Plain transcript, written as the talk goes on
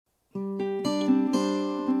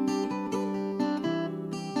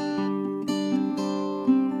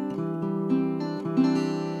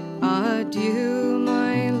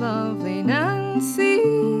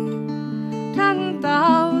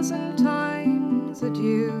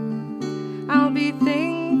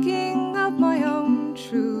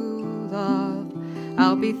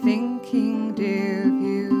be thinking, dear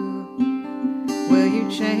view, will you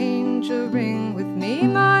change a ring with me,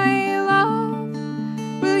 my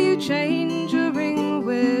love? Will you change a ring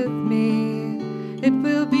with me? It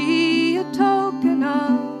will be a token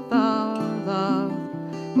of our love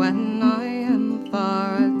when I am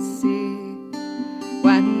far at sea,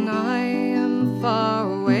 when I am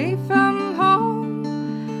far away from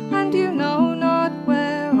home, and you know not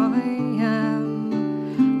where I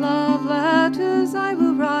am. Love letters I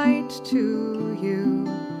will write to you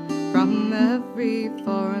from every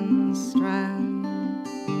foreign strand.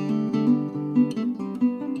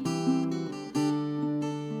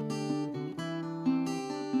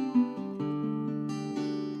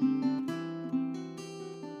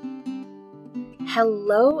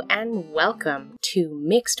 Hello and welcome to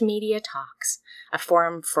Mixed Media Talks, a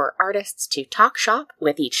forum for artists to talk shop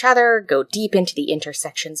with each other, go deep into the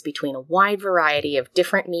intersections between a wide variety of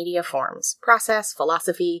different media forms, process,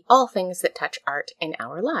 philosophy, all things that touch art in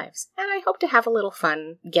our lives. And I hope to have a little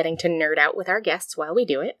fun getting to nerd out with our guests while we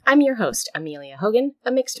do it. I'm your host, Amelia Hogan,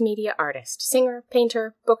 a mixed media artist, singer,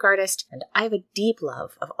 painter, book artist, and I have a deep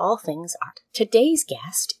love of all things art. Today's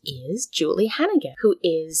guest is Julie Henigan, who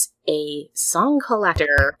is a song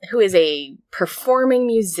collector, who is a performing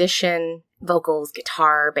musician, vocals,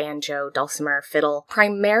 guitar, banjo, dulcimer, fiddle,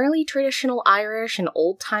 primarily traditional Irish and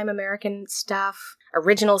old-time American stuff,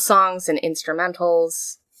 original songs and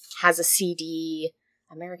instrumentals, has a CD,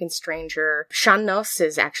 American Stranger. Sean Nos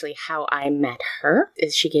is actually how I met her,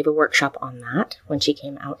 is she gave a workshop on that when she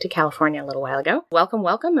came out to California a little while ago. Welcome,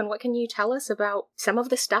 and what can you tell us about some of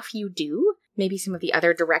the stuff you do? Maybe some of the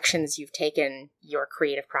other directions you've taken your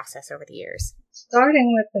creative process over the years.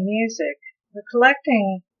 Starting with the music, the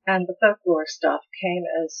collecting and the folklore stuff came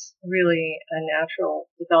as really a natural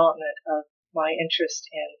development of my interest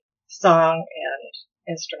in song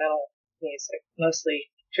and instrumental music,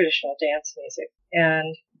 mostly traditional dance music.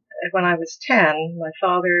 And when I was 10, my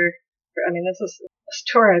father, this is a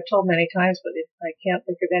story I've told many times, but I can't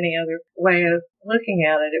think of any other way of looking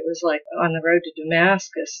at it. It was like on the road to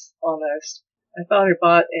Damascus almost. My father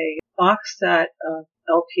bought a box set of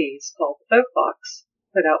LPs called the Folk Box,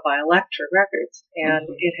 put out by Elektra Records, and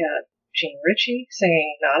it had Gene Ritchie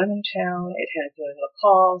singing Not 'Em in Town, it had Boone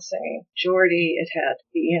McCall singing Geordie, it had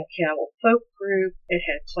the Ian Campbell Folk Group, it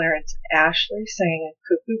had Clarence Ashley singing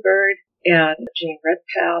Cuckoo Bird, and Gene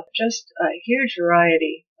Redpath, just a huge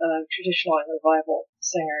variety of traditional and revival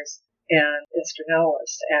singers and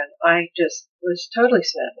instrumentalists, and I just was totally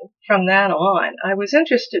smitten. From that on, I was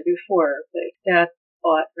interested before, but Dad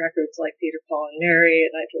bought records like Peter, Paul and Mary,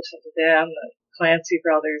 and I'd listen to them, the Clancy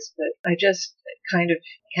Brothers, but I just kind of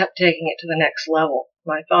kept taking it to the next level.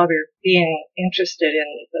 My father, being interested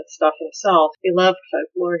in the stuff himself, he loved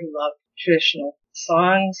folklore, he loved traditional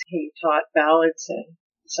songs, he taught ballads in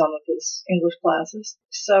some of his English classes.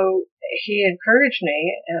 So he encouraged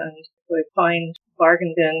me and would find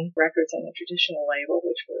bargain bin records on the traditional label,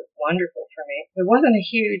 which were wonderful for me. It wasn't a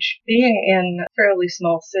huge, being in a fairly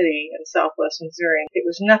small city in southwest Missouri, it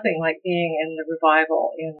was nothing like being in the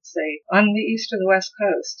revival in, say, on the east or the west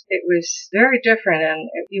coast. It was very different, and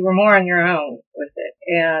you were more on your own with it.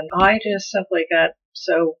 And I just simply got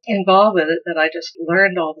so involved with it that I just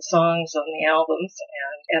learned all the songs on the albums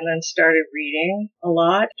and then started reading a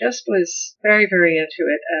lot. Just was very, very into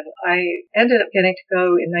it. And I ended up getting to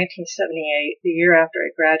go in 1978, the year after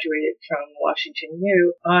I graduated from Washington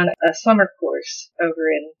U, on a summer course over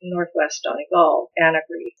in northwest Donegal.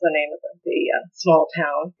 Anacree is the name of the small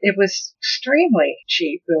town. It was extremely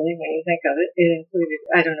cheap, really, when you think of it. It included,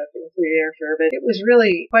 I don't know if it included airfare, but it was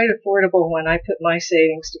really quite affordable when I put my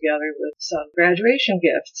savings together with some graduation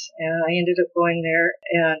gifts, and I ended up going there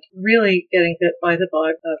and really getting bit by the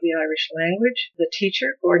bug of the Irish language. The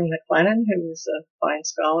teacher, Gordon McLennan, who was a fine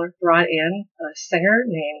scholar, brought in a singer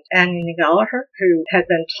named Annie Gallagher, who had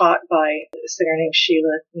been taught by a singer named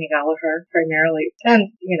Sheila Gallagher primarily,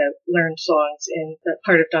 and, learned songs in that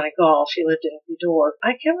part of Donegal. She lived in Bidor.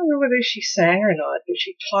 I can't remember whether she sang or not, but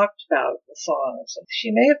she talked about the songs.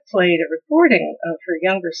 She may have played a recording of her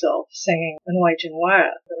younger self singing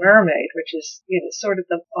Nwaijanwaya, the Mermaid, which is, sort of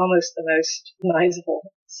almost the most recognizable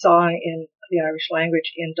song in the Irish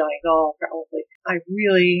language in Donegal, probably. I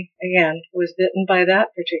really, again, was bitten by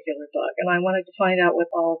that particular bug, and I wanted to find out what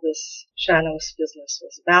all this Sean-Nos business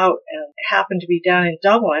was about, and happened to be down in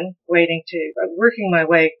Dublin, working my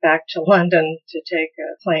way back to London to take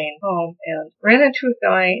a plane home, and ran into a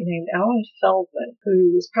guy named Alan Feldman,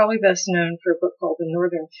 who was probably best known for a book called The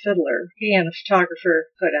Northern Fiddler. He and a photographer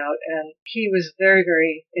put out, and he was very,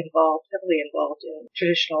 very heavily involved in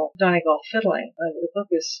traditional Donegal fiddling. The book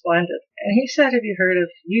is splendid. And he said, have you heard of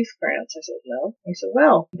youth grants? I said, no. He said,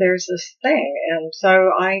 well, there's this thing. And so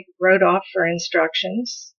I wrote off for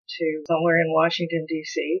instructions to somewhere in Washington,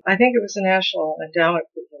 D.C. I think it was the National Endowment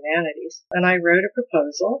for Humanities. And I wrote a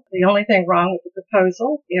proposal. The only thing wrong with the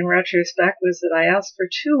proposal, in retrospect, was that I asked for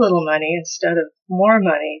too little money instead of more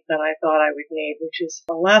money than I thought I would need, which is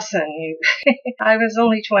a lesson. I was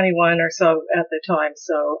only 21 or so at the time,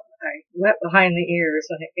 so I went behind the ears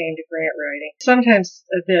when it came to grant writing. Sometimes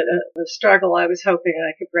a bit of a struggle. I was hoping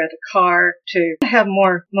I could rent a car to have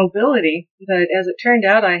more mobility, but as it turned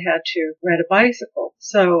out, I had to rent a bicycle.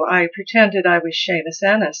 So I pretended I was Seamus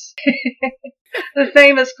Ennis. The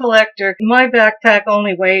famous collector. My backpack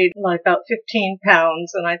only weighed like about 15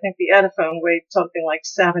 pounds, and I think the Ediphone weighed something like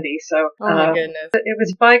 70. So, oh my goodness. It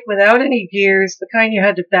was a bike without any gears, the kind you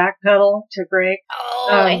had to backpedal to brake. Oh,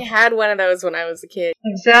 I had one of those when I was a kid.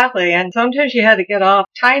 Exactly, and sometimes you had to get off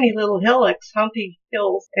tiny little hillocks, humpy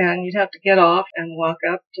hills, and you'd have to get off and walk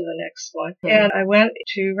up to the next one. Mm-hmm. And I went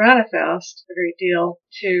to Ranafast a great deal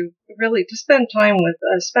to spend time with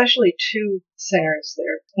especially two singers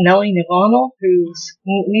there. Nellie Nivanel, whose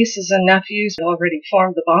nieces and nephews already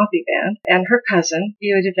formed the Bombay Band, and her cousin,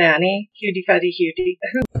 Iudivani, Hudi Fuddy Hudi,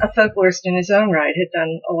 who, a folklorist in his own right, had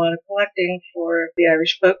done a lot of collecting for the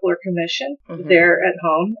Irish Folklore Commission there at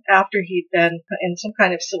home after he'd been in some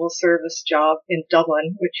kind of civil service job in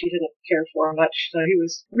Dublin, which he didn't care for much. So he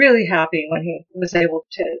was really happy when he was able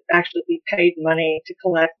to actually be paid money to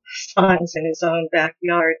collect songs in his own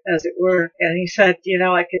backyard, as it were. And he said,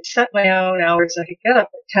 I could set my own hours. I could get up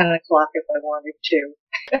at 10 o'clock if I wanted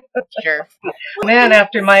to. Sure. Man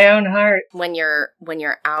after my own heart. When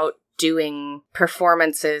you're out doing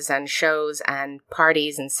performances and shows and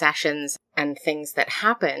parties and sessions and things that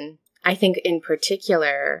happen, I think in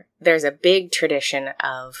particular, there's a big tradition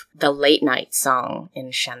of the late night song in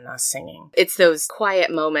Shenna singing. It's those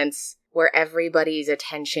quiet moments where everybody's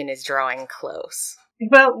attention is drawing close.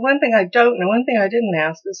 Well, one thing I didn't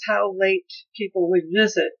ask is how late people would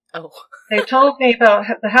visit. Oh. They told me about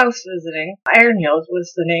the house visiting. Ironhill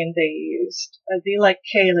was the name they used. It'd be like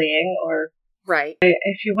Kayleeing, or right.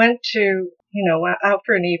 If you went to, out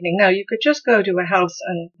for an evening. Now, you could just go to a house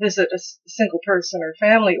and visit a single person or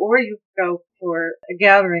family, or you could go for a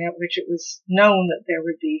gathering at which it was known that there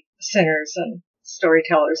would be singers and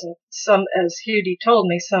storytellers. And some, as Hudi told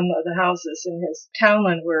me, some of the houses in his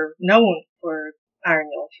townland were known for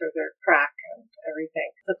Ironhill, for their crack and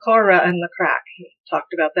everything. The Cora and the crack, he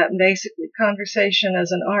talked about that, and basically conversation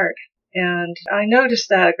as an art. And I noticed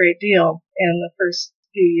that a great deal in the first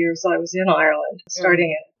few years I was in Ireland, starting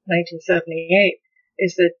in 1978,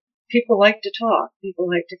 is that people like to talk, people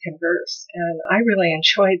like to converse, and I really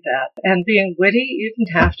enjoyed that. And being witty, you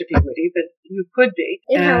didn't have to be witty, but you could be.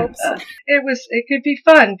 It helps. It could be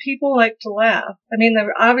fun. People like to laugh. I mean, there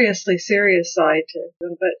were obviously serious side to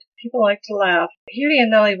them, but people like to laugh. Hudi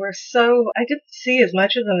and Nellie were I didn't see as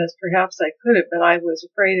much of them as perhaps I could have, but I was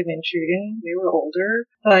afraid of intruding. They were older,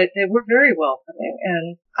 but they were very welcoming.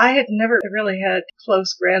 And I had never really had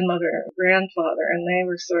close grandmother or grandfather, and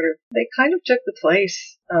they kind of took the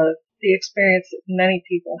place of the experience that many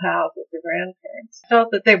people have with their grandparents. I felt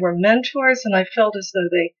that they were mentors, and I felt as though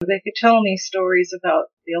they could tell me stories about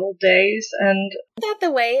the old days. And isn't that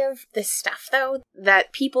the way of this stuff, though?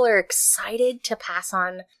 That people are excited to pass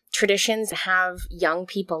on traditions, have young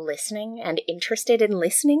people listening and interested in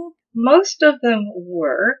listening? Most of them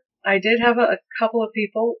were. I did have a couple of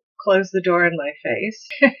people close the door in my face.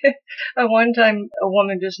 One time, a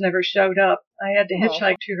woman just never showed up. I had to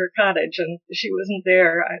hitchhike to her cottage, and she wasn't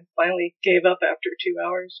there. I finally gave up after 2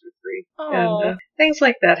 hours or 3. And things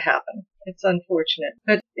like that happen. It's unfortunate.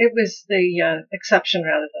 But it was the exception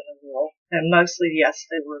rather than the rule. And mostly, yes,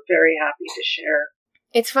 they were very happy to share.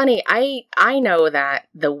 It's funny. I know that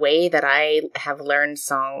the way that I have learned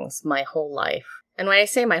songs my whole life, and when I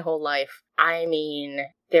say my whole life, I mean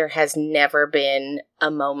there has never been a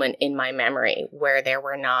moment in my memory where there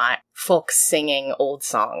were not folks singing old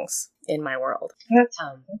songs in my world. That's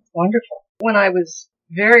wonderful. When I was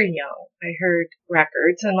very young, I heard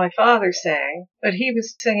records, and my father sang, but he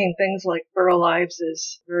was singing things like Burl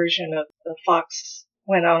Ives' version of The Fox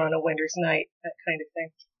Went Out on a Winter's Night, that kind of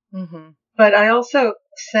thing. Mm-hmm. But I also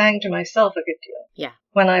sang to myself a good deal. Yeah.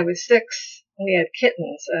 When I was 6, we had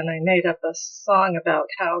kittens, and I made up a song about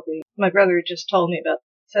how my brother had just told me about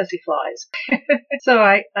tsetse flies. So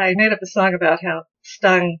I made up a song about how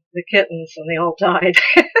stung the kittens and they all died.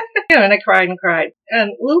 And I cried and cried.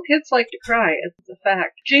 And little kids like to cry, it's a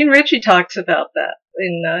fact. Jean Ritchie talks about that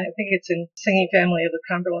I think it's in Singing Family of the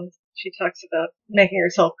Cumberlands. She talks about making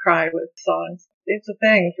herself cry with songs. it's a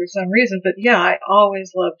thing for some reason. But yeah, I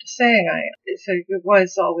always loved to sing. So it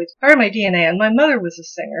was always part of my DNA. And my mother was a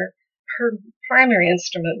singer. Her primary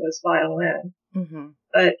instrument was violin. Mm-hmm.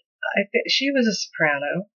 But she was a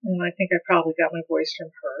soprano, and I think I probably got my voice from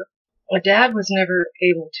her. My dad was never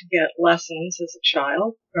able to get lessons as a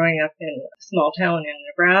child, growing up in a small town in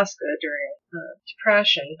Nebraska during the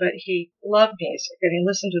Depression, but he loved music, and he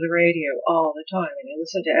listened to the radio all the time, and he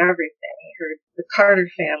listened to everything. He heard the Carter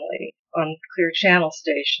Family on Clear Channel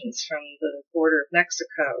stations from the border of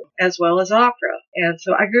Mexico, as well as opera. And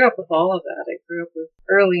so I grew up with all of that. I grew up with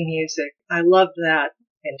early music. I loved that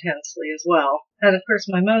intensely as well. And of course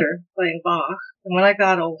my mother playing Bach. And when I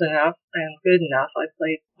got old enough and good enough, I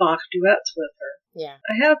played Bach duets with her. Yeah.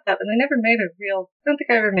 I have that, but I never made I don't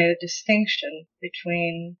think I ever made a distinction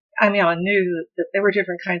between, I knew that there were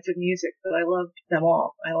different kinds of music, but I loved them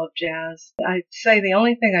all. I loved jazz. I'd say the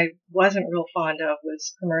only thing I wasn't real fond of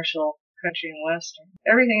was commercial country and western.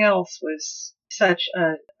 Everything else was such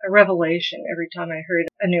a revelation every time I heard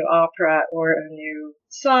a new opera or a new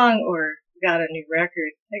song or got a new record.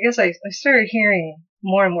 I guess I started hearing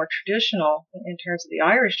more and more traditional, in terms of the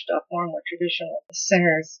Irish stuff, more and more traditional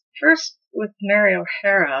singers. First with Mary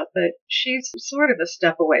O'Hara, but she's sort of a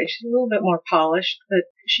step away. She's a little bit more polished, but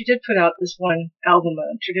she did put out this one album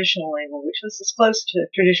on a traditional label, which was as close to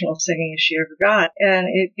traditional singing as she ever got. And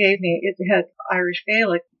it had Irish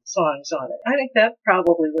Gaelic songs on it. I think that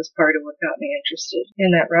probably was part of what got me interested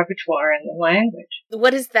in that repertoire and the language.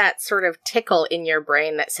 What is that sort of tickle in your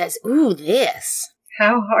brain that says, ooh, this?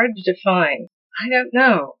 How hard to define? I don't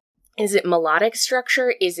know. Is it melodic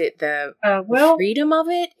structure? Is it the freedom of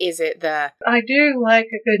it? Is it the... I do like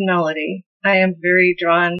a good melody. I am very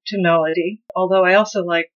drawn to melody, although I also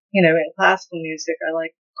like, in classical music, I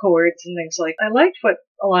like chords and things like that. I liked what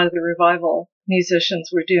a lot of the revival musicians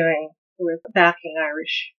were doing with backing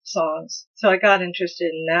Irish songs. So I got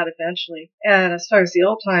interested in that eventually. And as far as the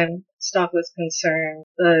old time stuff was concerned,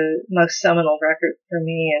 the most seminal record for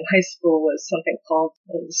me in high school was something called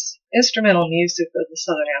Instrumental Music of the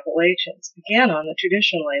Southern Appalachians. It began on the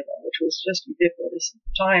traditional label, which was just ubiquitous at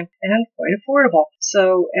the time and quite affordable.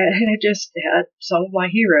 So, and it just had some of my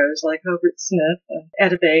heroes like Hobart Smith and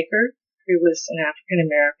Etta Baker, who was an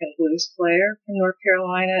African-American blues player from North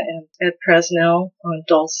Carolina, and Ed Presnell on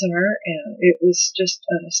dulcimer, and it was just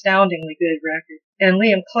an astoundingly good record. And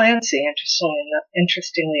Liam Clancy,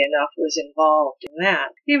 interestingly enough, was involved in that.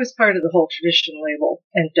 He was part of the whole traditional label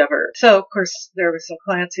endeavor. So, of course, there were some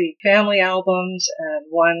Clancy family albums, and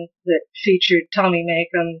one that featured Tommy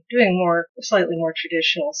Makem doing slightly more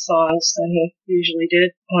traditional songs than he usually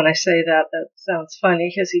did. When I say that sounds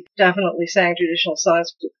funny, because he definitely sang traditional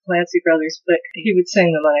songs with the Clancy brothers, but he would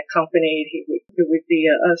sing them unaccompanied. It would be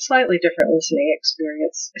a slightly different listening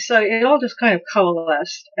experience. So it all just kind of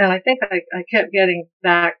coalesced, and I think I kept getting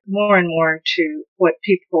back more and more to what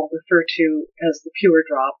people refer to as the pure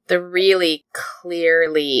drop. The really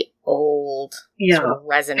clearly old, sort of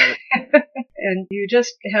resonant. And you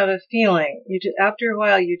just have a feeling. After a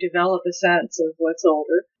while, you develop a sense of what's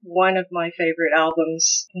older. One of my favorite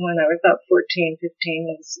albums when I was about 14,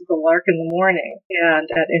 15 was The Lark in the Morning. And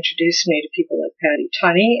that introduced me to people like Patty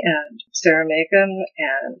Tunney and Sarah Makem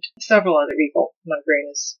and several other people. My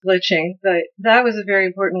brain is glitching. But that was a very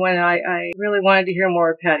important one. I really wanted to hear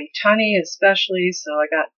more of Patty Tunney, especially, so I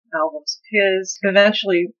got albums of his.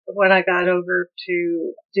 Eventually, when I got over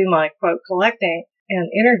to do my quote collecting and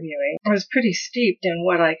interviewing, I was pretty steeped in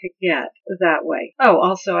what I could get that way. Oh,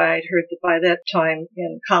 also I'd heard that by that time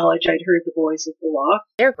in college, I'd heard the Boys of the Law.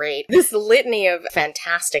 They're great. This litany of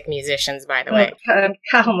fantastic musicians, by the way.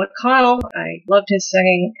 Cathal McConnell, I loved his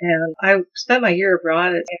singing, and I spent my year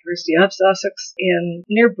abroad at the University of Sussex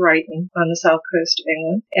near Brighton on the south coast of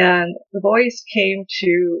England, and the boys came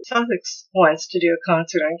to Sussex once to do a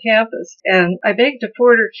concert on campus, and I baked a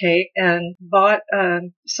porter cake and bought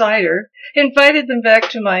cider, invited them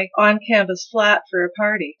back to my on-campus flat for a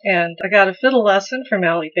party. And I got a fiddle lesson from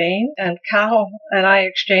Allie Bain, and Cal and I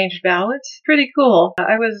exchanged ballads. Pretty cool.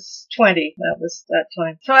 I was 20. That was that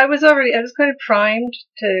time. So I was kind of primed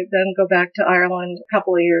to then go back to Ireland a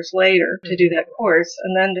couple of years later to do that course,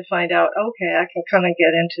 and then to find out, okay, I can come and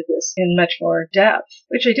get into this in much more depth,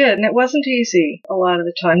 which I did. And it wasn't easy a lot of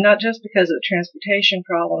the time, not just because of the transportation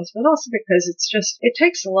problems, but also because it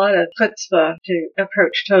takes a lot of chutzpah to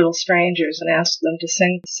approach total strangers and ask them to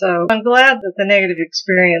sing. So I'm glad that the negative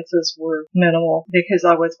experiences were minimal because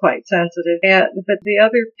I was quite sensitive. But the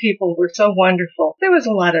other people were so wonderful. There was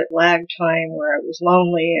a lot of lag time where it was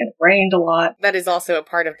lonely and it rained a lot. That is also a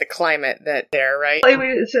part of the climate that there, right? It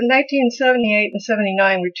was in 1978 and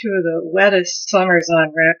 79 were two of the wettest summers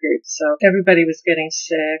on record. So everybody was getting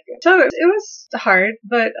sick. So it was hard,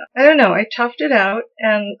 but I don't know. I toughed it out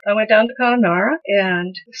and I went down to Connemara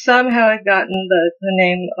and somehow I'd gotten the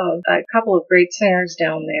name of a couple of great singers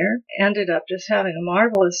down there. Ended up just having a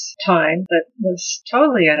marvelous time that was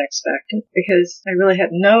totally unexpected because I really had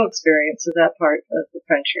no experience of that part of the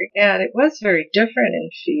country. And it was very different in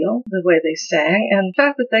feel, the way they sang, and the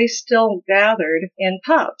fact that they still gathered in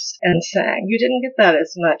pubs and sang. You didn't get that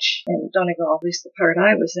as much in Donegal, at least the part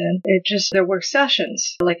I was in. There were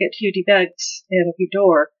sessions, like at Hugh Begg's in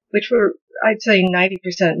Gudor, which were, I'd say, 90%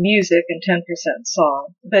 music and 10% song.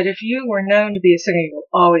 But if you were known to be a singer, you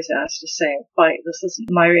were always asked to sing. This is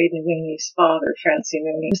Myraid Nwini's father, Francie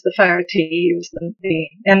Mooney. He was the Fairtee, he was the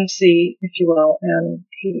MC, if you will, and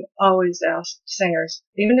he always asked singers,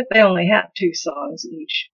 even if they only had 2 songs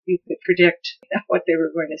each, you could predict what they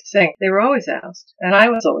were going to sing. They were always asked, and I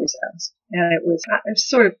was always asked. And it was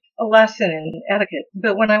sort of a lesson in etiquette.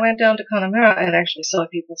 But when I went down to Connemara, I actually saw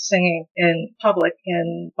people singing in public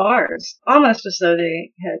in bars, almost as though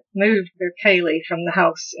they had moved their ceilidh from the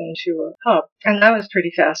house into a pub. And that was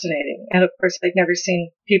pretty fascinating. And of course, I'd never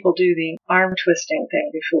seen people do the arm twisting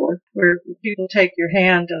thing before, where people take your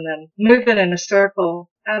hand and then move it in a circle.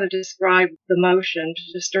 How to describe the motion,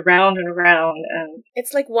 just around and around, and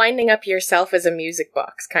it's like winding up yourself as a music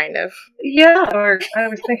box, kind of. Yeah, or I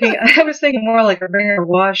was thinking more like a ringer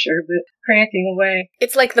washer, but cranking away.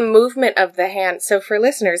 It's like the movement of the hand. So for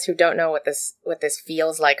listeners who don't know what this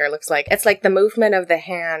feels like or looks like, it's like the movement of the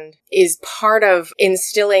hand is part of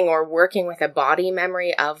instilling or working with a body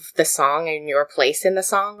memory of the song and your place in the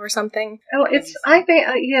song or something. Oh, I think,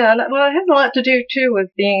 yeah. Well, it has a lot to do too with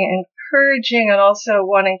being encouraging and also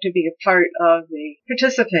wanting to be a part of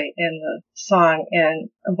participate in the song in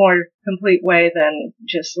a more complete way than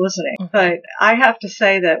just listening. Mm-hmm. But I have to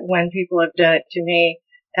say that when people have done it to me,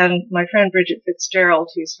 and my friend Bridget Fitzgerald,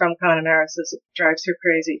 who's from Connemara, says it drives her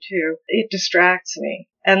crazy too, it distracts me.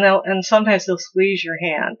 And sometimes they'll squeeze your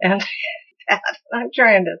hand. And I'm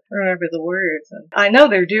trying to remember the words. And I know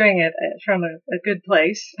they're doing it from a good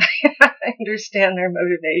place. I understand their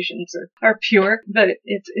motivations are pure, but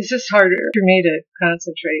it's just harder for me to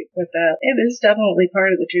concentrate with that. It is definitely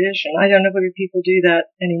part of the tradition. I don't know whether people do that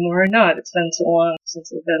anymore or not. It's been so long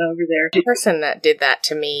since I've been over there. The person that did that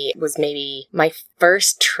to me was maybe my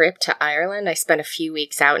first trip to Ireland. I spent a few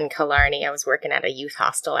weeks out in Killarney. I was working at a youth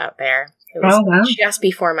hostel out there. It was just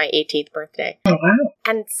before my 18th birthday. Oh, wow.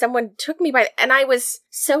 And someone took me and I was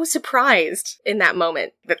so surprised in that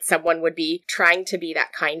moment that someone would be trying to be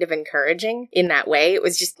that kind of encouraging in that way. It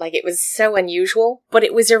was just like, it was so unusual, but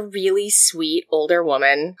it was a really sweet older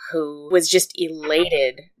woman who was just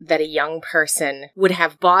elated that a young person would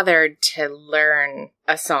have bothered to learn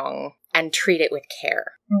a song and treat it with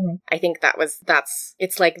care. Mm-hmm. I think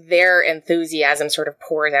it's like their enthusiasm sort of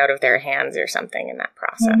pours out of their hands or something in that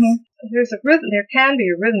process. Mm-hmm. There's a rhythm, there can be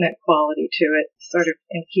a rhythmic quality to it, sort of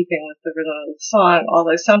in keeping with the rhythm of the song,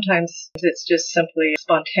 although sometimes it's just simply a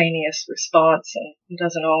spontaneous response and it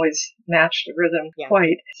doesn't always match the rhythm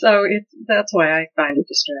quite. So that's why I find it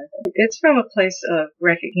distracting. It's from a place of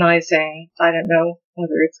recognizing, I don't know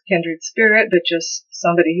whether it's a kindred spirit, but just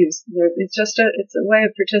somebody who's there. It's a way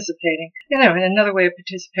of participating. And another way of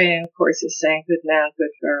participating, of course, is saying good man, good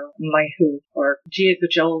girl, Maihu, or Gia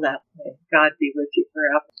Gajol, that may God be with you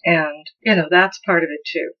forever. And, that's part of it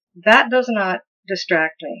too. That does not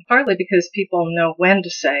distract me, partly because people know when to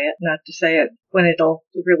say it, not to say it when it'll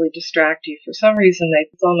really distract you. For some reason,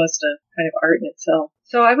 it's almost a kind of art in itself.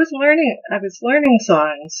 So I was learning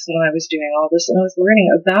songs when I was doing all this, and I was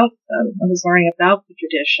learning about them. I was learning about the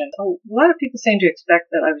tradition. A lot of people seem to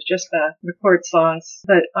expect that I was just going to record songs,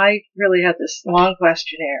 but I really had this long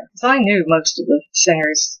questionnaire. So I knew most of the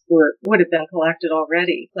singers would have been collected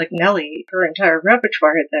already. Like Nellie, her entire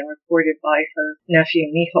repertoire had been recorded by her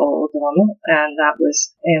nephew Micheál O'Donnell, and that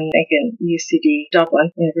was in UCD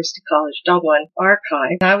Dublin, University College Dublin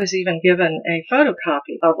archive. And I was even given a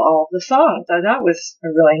photocopy of all the songs. So that was a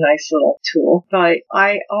really nice little tool. But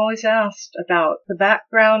I always asked about the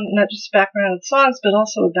background, not just background of songs, but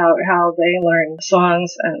also about how they learn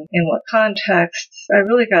songs and in what contexts. I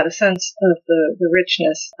really got a sense of the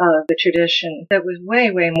richness of the tradition that was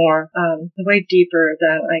way, way more, way deeper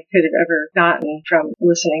than I could have ever gotten from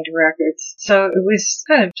listening to records. So it was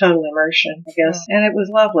kind of total immersion, I guess, and it was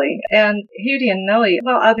lovely. And Hudi and Nellie,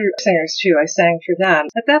 well, other singers too, I sang for them.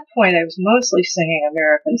 At that point, I was mostly singing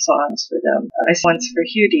American songs for them. I sang once for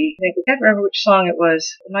Hudi. I can't remember which song it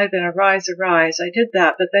was. It might have been Arise, Arise. I did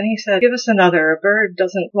that, but then he said, give us another. A bird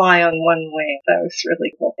doesn't fly on one wing. That was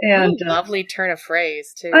really cool. And lovely turn of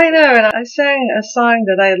phrase, too. I know, and I sang a song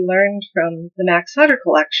that I had learned from the Max Hutter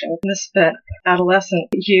collection. Misspent adolescent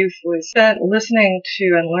youth was spent listening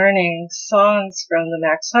to and learning songs from the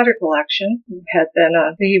Max Hutter collection.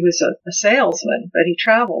 He was a salesman, but he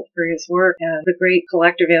traveled for his work, and the great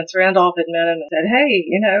collector Vince Randolph had met him and said, hey,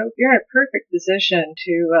 you're in a perfect position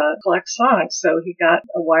to collect songs. So he got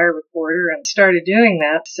a wire recorder and started doing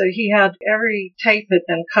that. So he had every tape had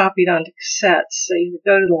been copied onto cassettes, so you could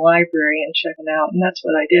go to the library and check them out, and that's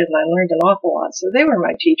what I did, and I learned an awful lot. So they were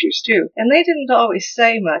my teachers too, and they didn't always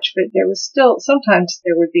say much, but there was still, sometimes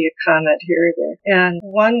there would be a comment here or there. And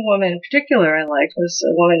one woman in particular I liked was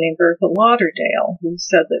a woman named Bertha Lauderdale, who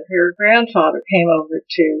said that her grandfather came over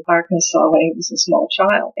to Arkansas when he was a small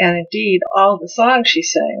child, and indeed all the songs she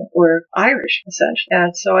sang were Irish, essentially.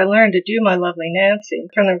 And so I learned to do My Lovely Nancy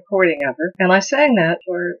from the recording of her, and I sang that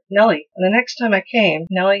for Nellie. And the next time I came,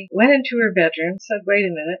 Nellie went into her bedroom, said, wait a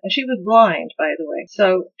minute, and she was blind, by the way.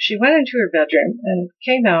 So she went into her bedroom and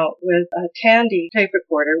came out with a Tandy tape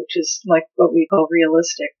recorder, which is like what we call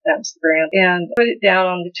realistic, that's the brand, and put it down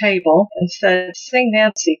on the table and said, sing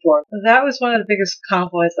Nancy for me. That was one of the biggest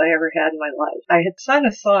compliments I ever had in my life. I had sung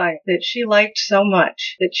a song that she liked so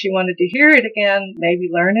much that she wanted to hear it again, maybe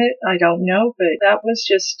learn it, I don't know, but that was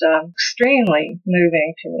just extremely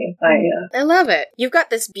moving to me. I love it. You've got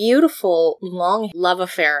this beautiful, long love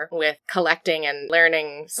affair with collecting and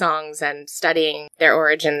learning songs and studying their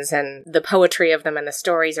origins and the poetry of them and the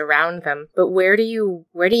stories around them. But where do you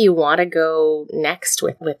want to go next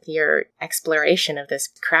with your exploration of this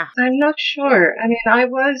craft? I'm not sure. I mean, I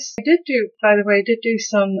did do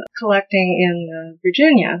some collecting in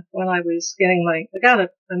Virginia when I was I got a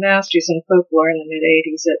master's in folklore in the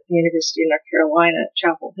mid-'80s at the University of North Carolina at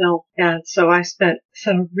Chapel Hill. And so I spent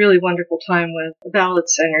some really wonderful time with a ballad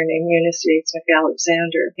singer named Eunice Yates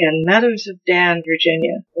McAlexander in Meadows of Dan,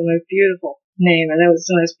 Virginia, the most beautiful name, and it was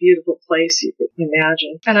the most beautiful place you could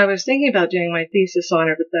imagine. And I was thinking about doing my thesis on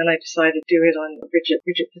her, but then I decided to do it on Bridget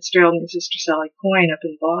Fitzgerald and her sister Sally Coyne up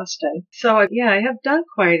in Boston. So I have done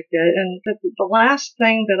quite a bit, and the last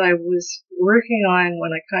thing that I was working on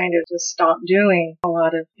when I kind of just stopped doing a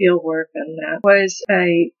lot of field work and that was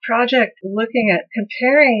a project looking at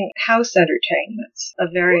comparing house entertainments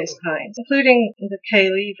of various kinds, including the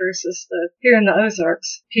Ceilidh versus here in the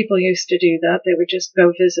Ozarks. People used to do that. They would just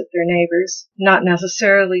go visit their neighbors, not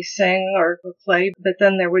necessarily sing or play, but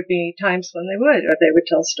then there would be times when they would, or they would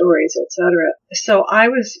tell stories, etc. So I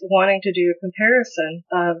was wanting to do a comparison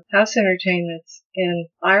of house entertainments in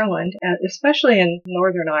Ireland, and especially in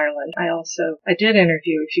Northern Ireland. I did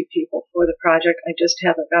interview a few people for the project. I just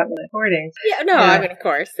haven't gotten the recordings. Yeah, no, I mean, of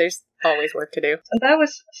course, there's always work to do. And that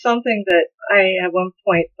was something that I at one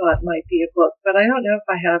point thought might be a book, but I don't know if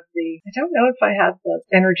I have the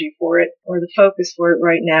energy for it or the focus for it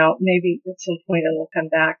right now. Maybe at some point it will come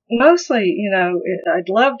back. Mostly, I'd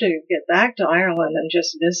love to get back to Ireland and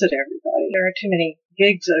just visit everybody. There are too many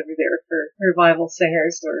gigs over there for revival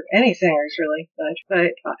singers or any singers really,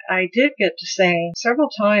 but I did get to sing several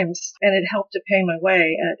times, and it helped to pay my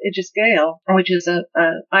way at Idris Gael, which is an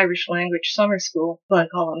Irish language summer school,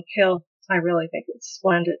 Glencolin Kill. I really think it's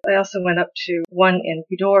splendid. I also went up to one in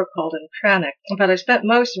Bidor called in Cranach, but I spent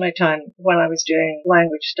most of my time when I was doing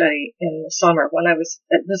language study in the summer.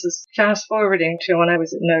 This is fast forwarding to when I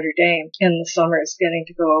was at Notre Dame in the summers, getting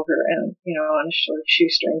to go over and, on a sort of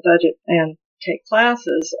shoestring budget and take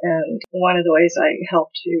classes, and one of the ways I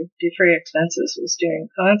helped to defray expenses was doing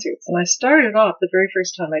concerts. And I started off the very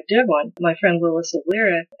first time I did one, my friend Willis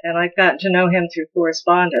O'Leary, and I got to know him through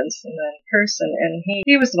correspondence and then in person, and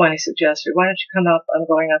he was the one who suggested, why don't you come up? I'm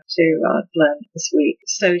going up to Glen this week.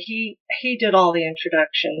 So he did all the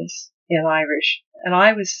introductions in Irish, and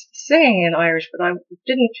I was singing in Irish, but I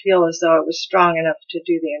didn't feel as though I was strong enough to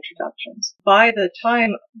do the introductions. By the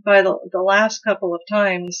last couple of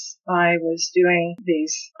times I was just doing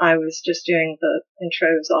the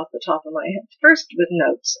intros off the top of my head, first with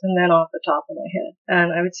notes and then off the top of my head.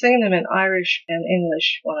 And I would sing them in Irish and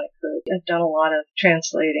English when I could. I've done a lot of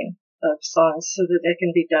translating of songs so that they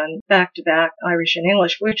can be done back to back, Irish and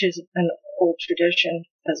English, which is an old tradition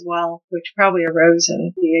as well, which probably arose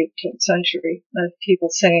in the 18th century of people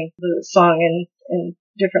singing the song in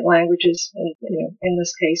different languages, and in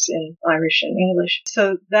this case in Irish and English.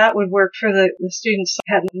 So that would work for the students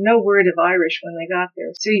who had no word of Irish when they got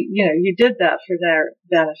there. So you did that for their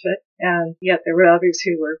benefit, and yet there were others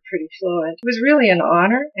who were pretty fluent. It was really an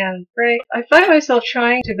honor and great. I find myself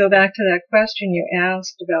trying to go back to that question you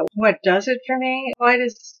asked about what does it for me? Why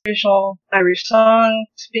does traditional Irish song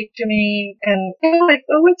speak to me? And I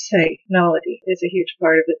would say melody is a huge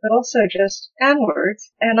part of it, but also just and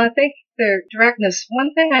words. And I think their directness.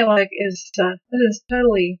 One thing I like is it is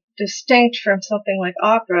totally distinct from something like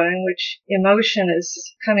opera, in which emotion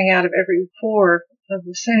is coming out of every pore of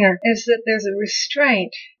the singer, is that there's a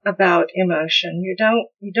restraint about emotion. You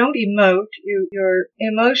don't emote. Your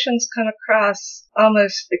emotions come across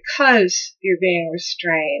almost because you're being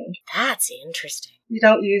restrained. That's interesting. You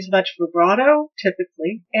don't use much vibrato,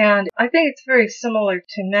 typically. And I think it's very similar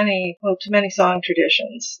to many song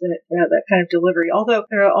traditions that have that kind of delivery. Although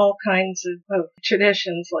there are all kinds of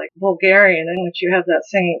traditions like Bulgarian in which you have that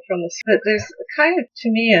singing from the, but there's kind of, to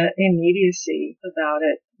me, an immediacy about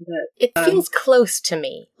it. That it feels close to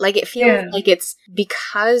me. Like it feels like it's,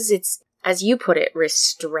 because it's, as you put it,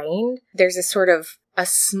 restrained. There's a sort of a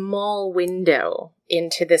small window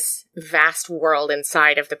into this vast world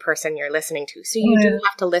inside of the person you're listening to. So you do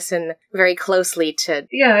have to listen very closely to...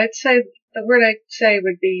 Yeah, I'd say the word I'd say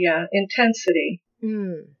would be intensity.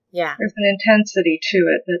 Yeah. There's an intensity to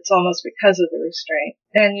it that's almost because of the restraint.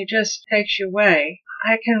 And it just takes you away.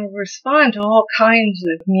 I can respond to all kinds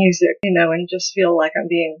of music, and just feel like I'm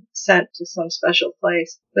being sent to some special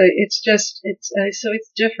place. But it's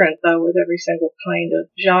different though with every single kind of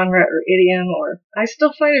genre or idiom, or I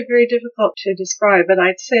still find it very difficult to describe, but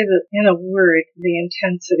I'd say that in a word, the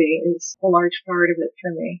intensity is a large part of it for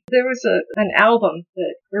me. There was an album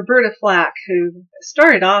that Roberta Flack, who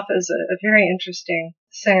started off as a very interesting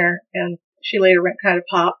singer, and she later went kind of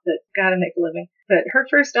pop, but got to make a living. But her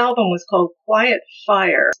first album was called Quiet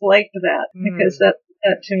Fire. I liked that because that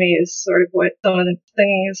to me is sort of what some of the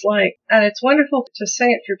singing is like. And it's wonderful to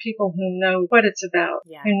sing it for people who know what it's about,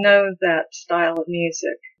 who know that style of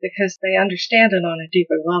music, because they understand it on a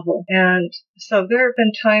deeper level. And so there have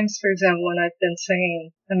been times, for example, when I've been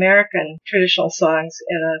singing American traditional songs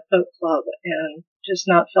in a folk club and just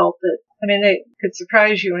not felt that, they could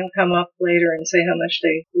surprise you and come up later and say how much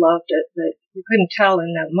they loved it, but you couldn't tell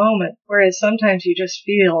in that moment. Whereas sometimes you just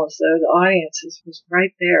feel as though the audience was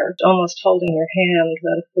right there, almost holding your hand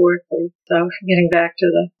metaphorically. So getting back to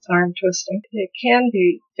the arm twisting, it can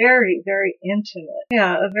be very, very intimate.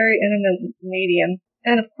 Yeah, a very intimate medium.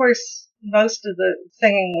 And of course, most of the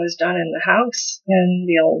singing was done in the house in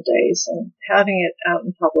the old days, and having it out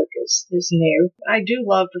in public is new. I do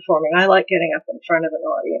love performing. I like getting up in front of an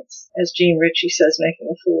audience. As Gene Ritchie says, making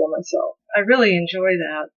a fool of myself. I really enjoy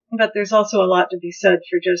that. But there's also a lot to be said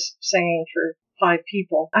for just singing for 5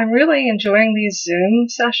 people. I'm really enjoying these Zoom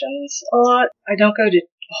sessions a lot. I don't go to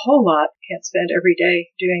a whole lot. Can't spend every day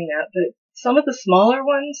doing that. But some of the smaller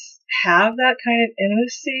ones have that kind of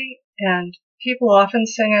intimacy, and people often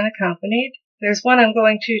sing unaccompanied. There's one I'm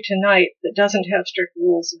going to tonight that doesn't have strict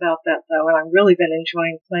rules about that, though, and I've really been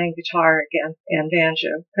enjoying playing guitar again and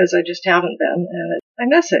banjo, because I just haven't been, and I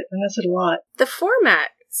miss it. I miss it a lot. The format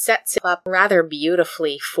sets it up rather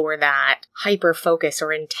beautifully for that hyper-focus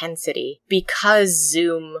or intensity, because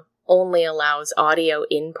Zoom only allows audio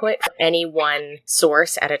input from any one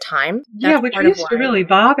source at a time. That's which used to really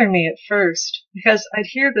bother me at first, because I'd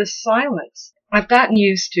hear this silence. I've gotten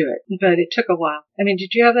used to it, but it took a while.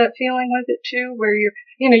 Did you have that feeling with it too, where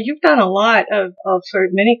you've done a lot of sort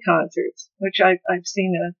of mini concerts, which I've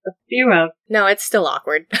seen a few of. No, it's still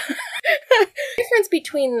awkward. Difference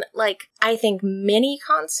between, I think mini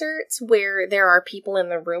concerts where there are people in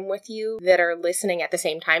the room with you that are listening at the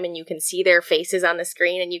same time and you can see their faces on the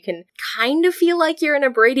screen and you can kind of feel like you're in a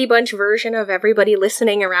Brady Bunch version of everybody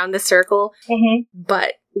listening around the circle. Mm-hmm.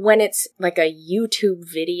 But when it's like a YouTube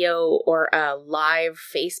video or a live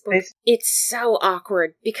Facebook, it's so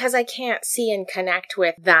awkward because I can't see and connect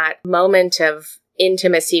with that moment of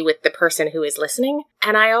intimacy with the person who is listening.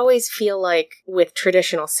 And I always feel like with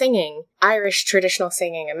traditional singing, Irish traditional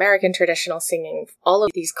singing, American traditional singing, all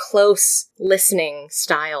of these close listening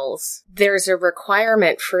styles, there's a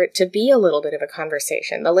requirement for it to be a little bit of a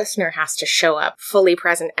conversation. The listener has to show up fully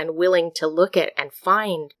present and willing to look at and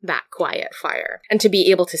find that quiet fire, and to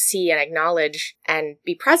be able to see and acknowledge and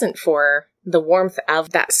be present for the warmth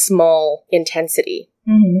of that small intensity.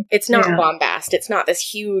 Mm-hmm. It's not bombast. It's not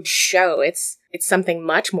this huge show. It's something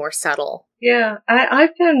much more subtle. Yeah,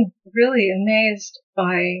 I've been really amazed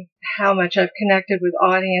by how much I've connected with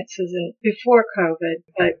audiences before COVID,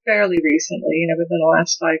 but fairly recently, within the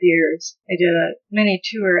last 5 years. I did a mini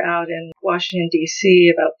tour out in Washington,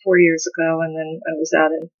 D.C. about 4 years ago, and then I was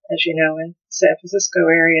out in, as you know, in San Francisco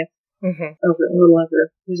area over a little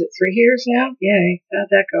over, is it 3 years now? Yay, how'd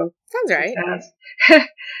that go? Sounds right. Fast.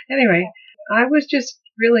 Anyway, I was just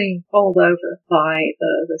really bowled over by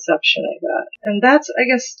the reception I got. And that's, I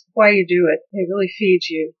guess, why you do it. It really feeds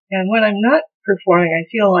you. And when I'm not performing, I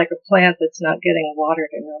feel like a plant that's not getting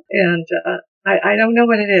watered enough. And I don't know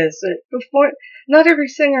what it is. Not every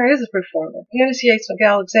singer is a performer. Eunice Yates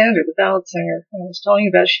McAlexander, the ballad singer I was telling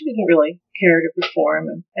you about, she didn't really care to perform.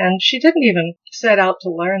 And she didn't even set out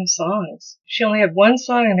to learn songs. She only had one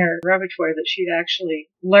song in her repertoire that she'd actually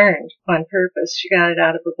learned on purpose. She got it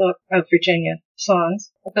out of a book of Virginia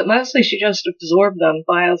songs. But mostly she just absorbed them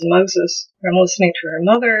by osmosis from listening to her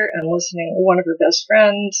mother and listening to one of her best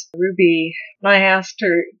friends, Ruby. And I asked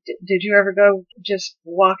her, did you ever go just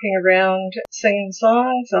walking around singing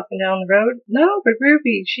songs up and down the road? No, but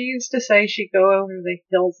Ruby, she used to say she'd go over the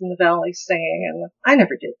hills and the valleys singing, and I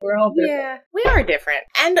never did. We're all different. Yeah, we are different.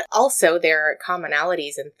 And also there are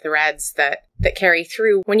commonalities and threads that carry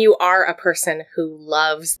through when you are a person who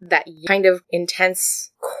loves that kind of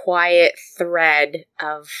intense, quiet thread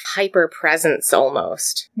of hyper presence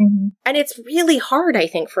almost. Mm-hmm. And it's really hard, I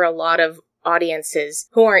think, for a lot of audiences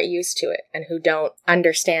who aren't used to it and who don't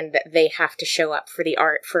understand that they have to show up for the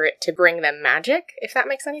art for it to bring them magic, if that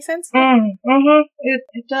makes any sense. Mm-hmm.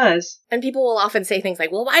 It does. And people will often say things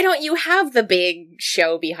like, well, why don't you have the big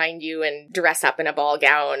show behind you and dress up in a ball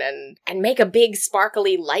gown and make a big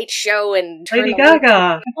sparkly light show and turn Lady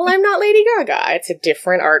Gaga. Well, I'm not Lady Gaga. It's a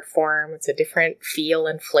different art form. It's a different feel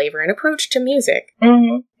and flavor and approach to music.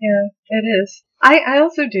 Mm-hmm. Yeah, it is. I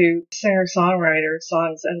also do singer-songwriter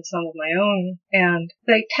songs and some of my own, and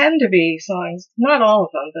they tend to be songs, not all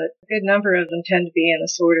of them, but a good number of them tend to be in a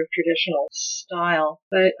sort of traditional style.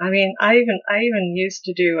 But, I mean, I even used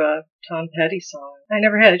to do a Tom Petty song. I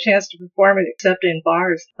never had a chance to perform it except in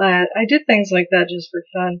bars, but I did things like that just for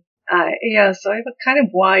fun. So I have a kind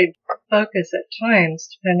of wide focus at times,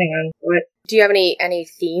 depending on what. Do you have any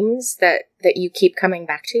themes that you keep coming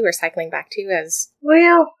back to or cycling back to as?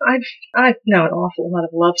 Well, I've known an awful lot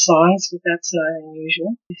of love songs, but that's not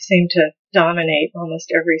unusual. They seem to dominate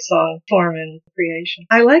almost every song form in creation.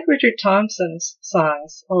 I like Richard Thompson's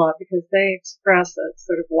songs a lot because they express a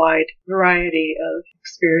sort of wide variety of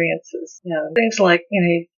experiences. Things like,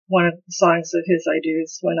 one of the songs of his I do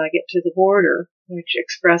is When I Get to the Border, which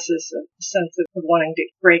expresses a sense of wanting to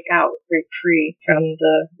break out, break free from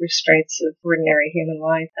the restraints of ordinary human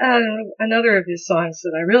life. And another of his songs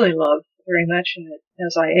that I really love very much, and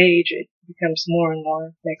as I age, it becomes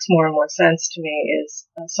makes more and more sense to me, is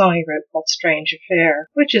a song he wrote called Strange Affair,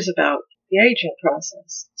 which is about the aging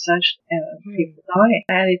process, essentially, and people dying.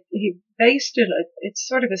 And he based it's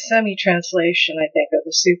sort of a semi-translation, I think, of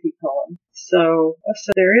a Sufi poem. So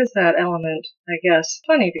there is that element, I guess.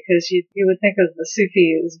 Funny, because you would think of the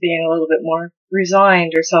Sufi as being a little bit more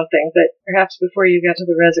resigned or something, but perhaps before you get to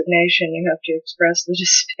the resignation, you have to express the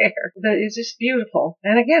despair. But it's just beautiful.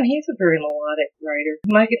 And again, he's a very melodic writer.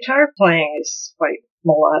 My guitar playing is quite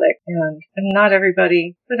melodic, and not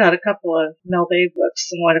everybody put out a couple of Mel Bay books,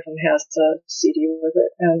 and one of them has a CD with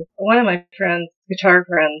it. And one of my guitar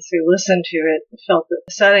friends who listened to it felt that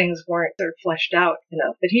the settings weren't sort of fleshed out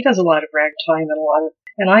enough. But he does a lot of ragtime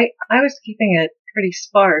and I was keeping it pretty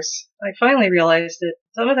sparse. I finally realized that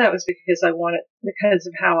some of that was because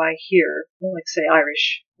of how I hear, like say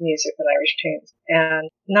Irish music and Irish tunes, and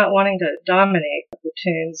not wanting to dominate the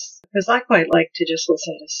tunes, because I quite like to just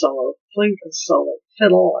listen to solo flute and solo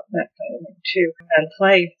fiddle and that kind of thing too, and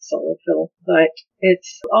play solo fiddle. But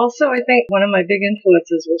it's also, I think, one of my big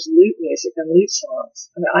influences was lute music and lute songs.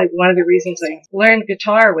 One of the reasons I learned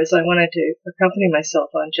guitar was I wanted to accompany myself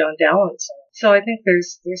on John Dowland's songs. So I think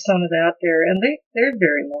there's some of that there, and they're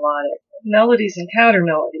very melodic. Melodies and counter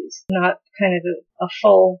melodies, not kind of a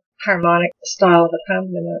full harmonic style of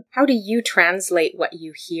accompaniment. How do you translate what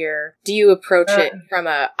you hear? Do you approach it from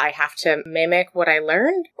I have to mimic what I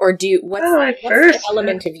learned? Or what's the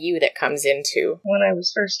element of you that comes into? When I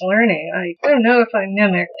was first learning, I don't know if I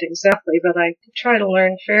mimicked exactly, but I try to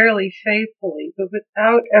learn fairly faithfully, but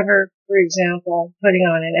without ever, for example, putting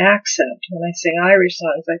on an accent. When I sing Irish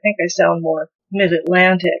songs, I think I sound more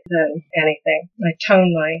mid-Atlantic than anything. I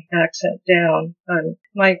tone my accent down.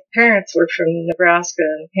 My parents were from Nebraska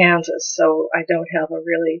and Kansas, so I don't have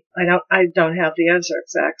the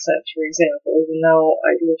Ozarks accent, for example, even though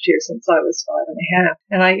I lived here since I was 5.5.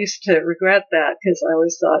 And I used to regret that because I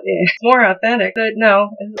always thought, it's more authentic. But no,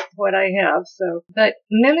 it's what I have. So, but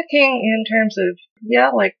mimicking in terms of,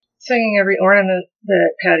 like singing every ornament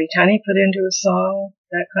that Patty Tunney put into a song,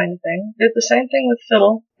 that kind of thing. Did the same thing with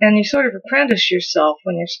fiddle. And you sort of apprentice yourself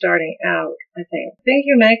when you're starting out, I think. I think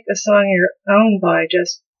you make the song your own by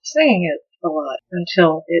just singing it a lot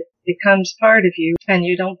until it becomes part of you and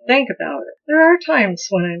you don't think about it. There are times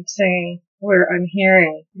when I'm singing where I'm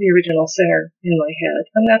hearing the original singer in my head,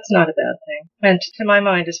 and that's not a bad thing. And to my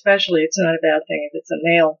mind especially, it's not a bad thing if it's a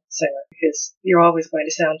male singer, because you're always going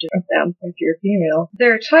to sound different than them if you're female.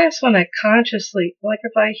 There are times when I consciously, like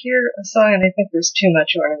if I hear a song and I think there's too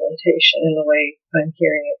much ornamentation in the way I'm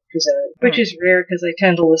hearing it presented, which is rare because I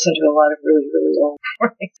tend to listen to a lot of really, really old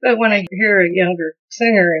recordings. But when I hear a younger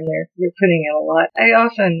singer and they're putting in a lot, I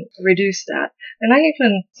often reduce that. And I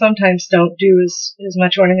even sometimes don't do as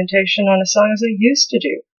much ornamentation on a song as I used to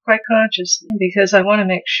do, quite consciously, because I want to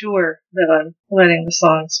make sure that I'm letting the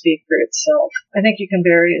song speak for itself. I think you can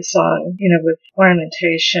bury a song, with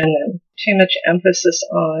ornamentation and too much emphasis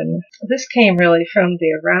on. This came really from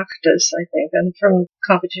the Oireachtas, I think, and from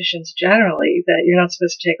competitions generally, that you're not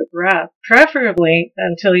supposed to take a breath, preferably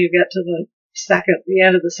until you get to the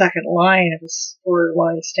end of the second line of a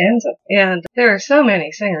 4-line stanza. And there are so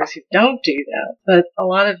many singers who don't do that, but a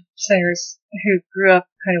lot of singers who grew up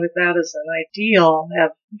kind of with that as an ideal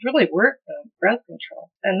have really worked on breath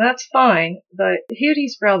control. And that's fine, but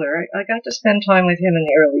Hughie's brother, I got to spend time with him in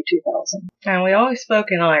the early 2000s. And we always spoke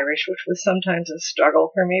in Irish, which was sometimes a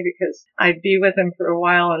struggle for me because I'd be with him for a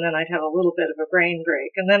while and then I'd have a little bit of a brain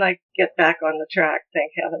break. And then I'd get back on the track,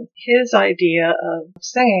 thank heaven. His idea of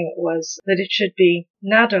singing was that it should be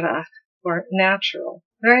nadarach, or natural.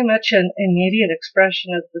 Very much an immediate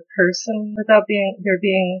expression of the person without there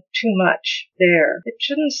being too much there. It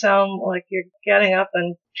shouldn't sound like you're getting up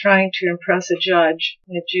and trying to impress a judge,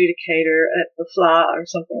 an adjudicator at the FLA or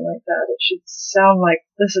something like that. It should sound like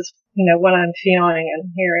this is, what I'm feeling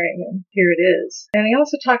and hearing, and here it is. And he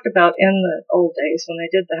also talked about in the old days when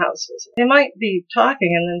they did the house visit, they might be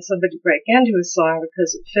talking and then somebody break into a song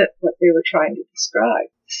because it fit what they were trying to describe.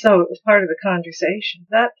 So it was part of the conversation.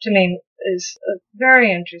 That, to me, is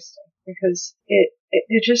very interesting because it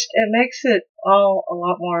makes it all a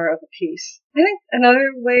lot more of a piece. I think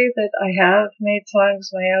another way that I have made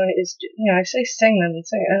songs my own is, I say sing them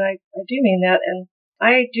and I do mean that, and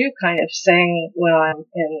I do kind of sing when I'm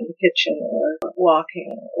in the kitchen or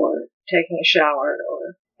walking or taking a shower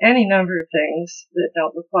or any number of things that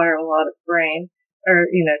don't require a lot of brain or,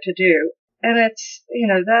 to do. And it's,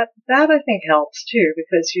 that I think helps too,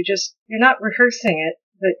 because you're not rehearsing it,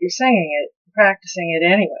 but you're singing it, practicing it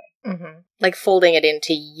anyway. Mm-hmm. Like folding it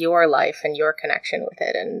into your life and your connection with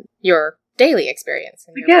it and your daily experience.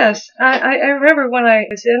 Yes. I remember when I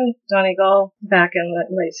was in Donegal back in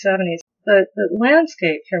the late 70s, the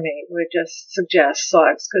landscape for me would just suggest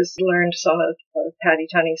songs because I learned some of Patty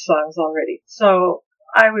Tunney's songs already. So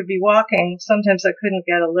I would be walking. Sometimes I couldn't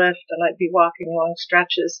get a lift and I'd be walking long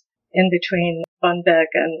stretches in between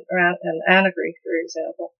Bunbeck and Annagry, for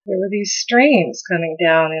example. There were these streams coming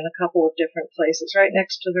down in a couple of different places right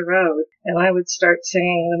next to the road, and I would start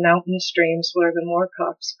singing the mountain streams where the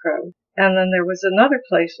moorcocks crow. And then there was another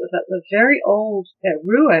place with a very old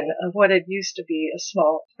ruin of what had used to be a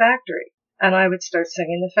small factory, and I would start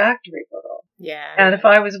singing the factory girl. Yeah. And if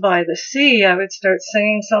I was by the sea, I would start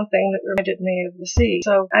singing something that reminded me of the sea.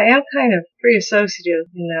 So I am kind of pre-associative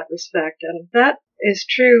in that respect, and that is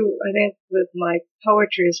true, I think, with my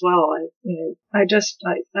poetry as well. I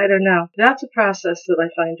don't know. That's a process that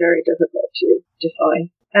I find very difficult to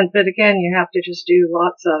define. But again, you have to just do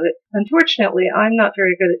lots of it. Unfortunately, I'm not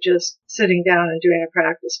very good at just sitting down and doing a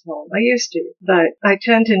practice poem. I used to, but I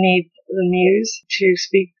tend to need the muse to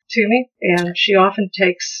speak to me, and she often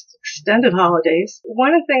takes extended holidays.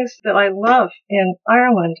 One of the things that I love in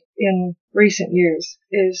Ireland in recent years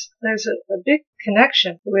is there's a big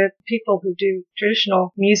connection with people who do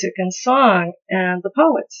traditional music and song and the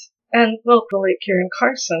poets. And the late Kieran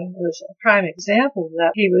Carson was a prime example of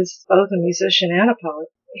that. He was both a musician and a poet.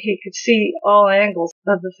 He could see all angles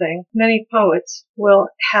of the thing. Many poets will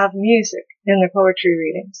have music in their poetry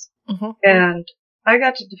readings. Mm-hmm. And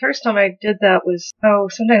the first time I did that was,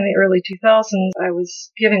 sometime in the early 2000s. I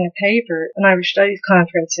was giving a paper, an Irish Studies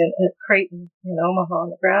conference at Creighton in Omaha,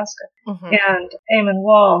 Nebraska. Mm-hmm. And Eamon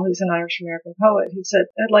Wall, who's an Irish-American poet, he said,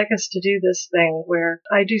 I'd like us to do this thing where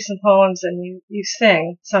I do some poems and you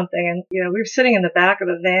sing something. And, we were sitting in the back of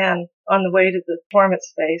a van on the way to the performance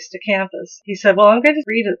space to campus. He said, well, I'm going to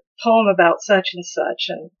read a poem about such and such,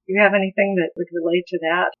 and do you have anything that would relate to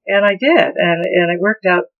that? And I did, and it worked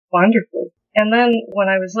out wonderfully. And then when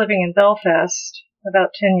I was living in Belfast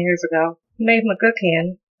about 10 years ago, Maeve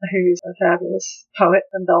McGuckian, who's a fabulous poet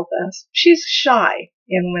from Belfast, she's shy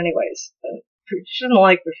in many ways. She doesn't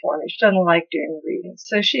like performing. She doesn't like doing readings.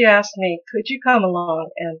 So she asked me, could you come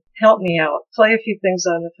along and help me out, play a few things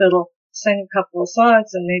on the fiddle, sing a couple of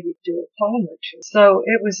songs, and maybe do a poem or two. So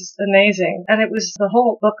it was amazing. And the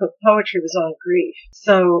whole book of poetry was on grief.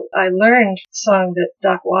 So I learned a song that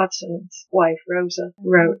Doc Watson's wife, Rosa,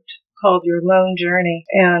 wrote called Your Lone Journey.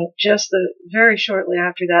 And just very shortly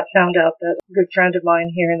after that, found out that a good friend of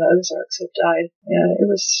mine here in the Ozarks had died. And it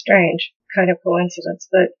was strange, kind of coincidence.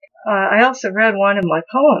 But I also read one of my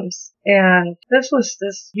poems, and this was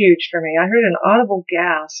huge for me. I heard an audible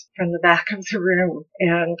gasp from the back of the room,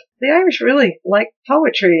 and the Irish really like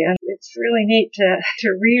poetry, and it's really neat to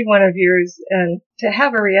read one of yours and to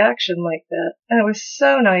have a reaction like that. And it was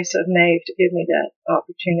so nice of Maeve to give me that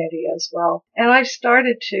opportunity as well. And I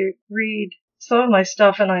started to read some of my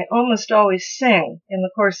stuff, and I almost always sing in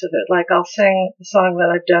the course of it. Like I'll sing the song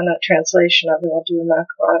that I've done a translation of, and I'll do a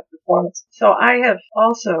macaronic performance. So I have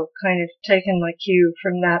also kind of taken my cue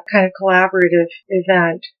from that kind of collaborative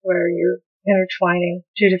event where you're intertwining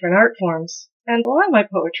two different art forms. And a lot of my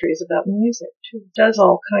poetry is about music, too. It does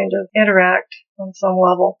all kind of interact on some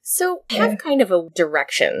level. So I have kind of a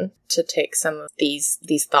direction to take some of these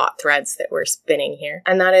thought threads that we're spinning here.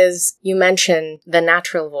 And that is, you mentioned the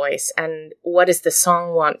natural voice and what does the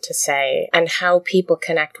song want to say and how people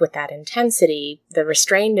connect with that intensity, the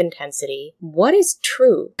restrained intensity. What is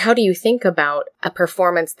true? How do you think about a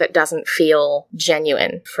performance that doesn't feel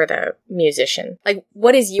genuine for the musician? Like,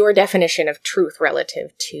 what is your definition of truth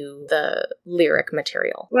relative to the lyric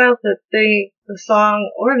material? Well, the song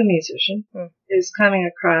or the musician is coming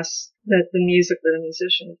across the music that a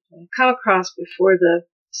musician is playing, come across before the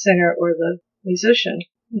singer or the musician,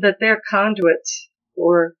 that they're conduits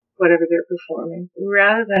for whatever they're performing,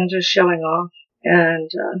 rather than just showing off. And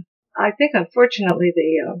I think, unfortunately,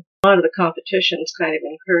 a lot of the competitions kind of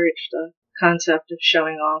encourage the concept of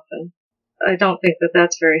showing off, and I don't think that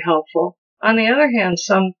that's very helpful. On the other hand,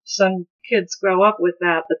 some kids grow up with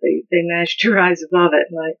that, but they manage to rise above it,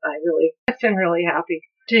 and I've been really happy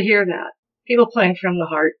to hear that. People playing from the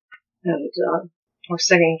heart and or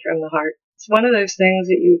singing from the heart. It's one of those things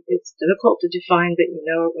that it's difficult to define, but you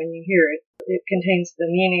know it when you hear it. It contains the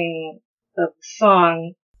meaning of the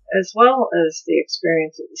song as well as the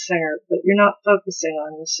experience of the singer, but you're not focusing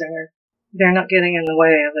on the singer. They're not getting in the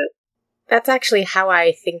way of it. That's actually how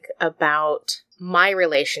I think about my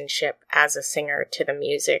relationship as a singer to the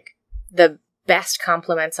music. The best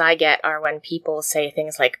compliments I get are when people say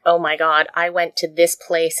things like, oh my God, I went to this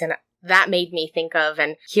place and that made me think of,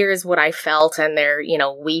 and here's what I felt, and they're,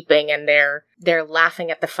 weeping and they're laughing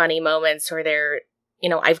at the funny moments, or they're,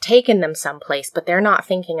 I've taken them someplace, but they're not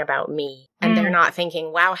thinking about me. And they're not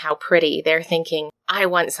thinking, wow, how pretty. They're thinking, I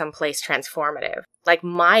want someplace transformative. Like,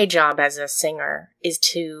 my job as a singer is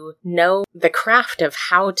to know the craft of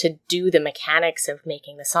how to do the mechanics of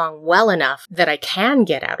making the song well enough that I can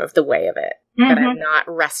get out of the way of it. That I'm not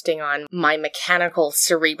resting on my mechanical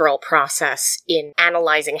cerebral process in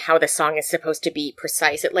analyzing how the song is supposed to be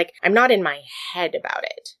precise. I'm not in my head about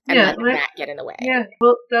it and letting that get in the way. Yeah,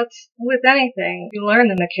 well, that's with anything. You learn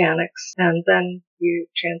the mechanics and then you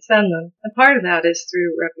transcend them. And part of that is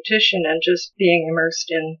through repetition and just being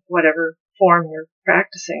immersed in whatever form you're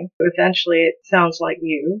practicing. Eventually it sounds like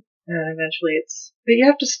you, and but you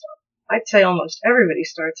have to stop. I'd say almost everybody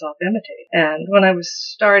starts off imitating. And when I was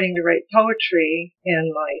starting to write poetry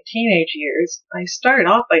in my teenage years, I started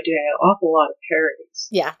off by doing an awful lot of parodies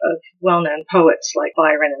of well-known poets like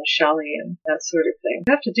Byron and Shelley and that sort of thing.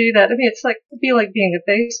 You have to do that. I mean, it'd be like being a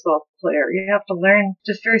baseball player. You have to learn,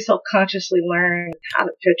 just very self-consciously learn how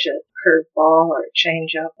to pitch a curveball or a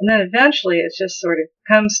change-up. And then eventually it just sort of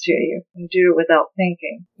comes to you. You do it without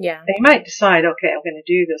thinking. Yeah. And you might decide, okay, I'm going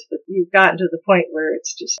to do this, but you've gotten to the point where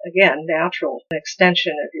it's just, again, natural, an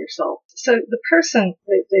extension of yourself. So the person,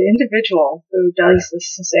 the individual who does the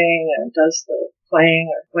singing and does the playing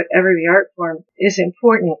or whatever the art form is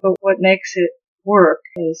important, but what makes it work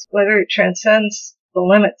is whether it transcends the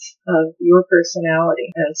limits of your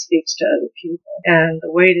personality and speaks to other people. And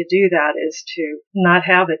the way to do that is to not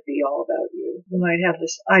have it be all about you. You might have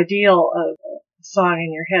this ideal of a song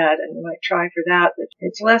in your head and you might try for that, but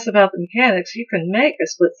it's less about the mechanics. You can make a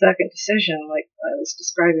split-second decision, like I was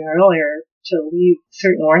describing earlier, to leave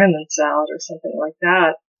certain ornaments out or something like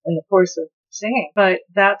that in the course of singing. But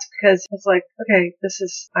that's because it's like, okay,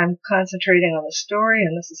 I'm concentrating on the story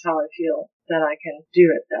and this is how I feel that I can do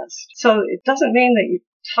it best. So it doesn't mean that you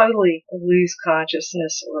totally lose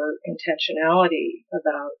consciousness or intentionality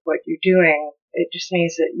about what you're doing. It just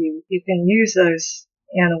means that you can use those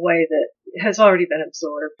in a way that has already been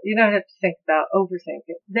absorbed. You don't have to overthink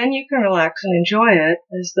it. Then you can relax and enjoy it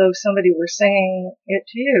as though somebody were singing it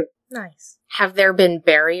to you. Nice. Have there been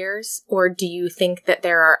barriers, or do you think that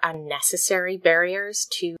there are unnecessary barriers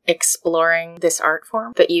to exploring this art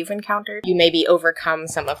form that you've encountered? You maybe overcome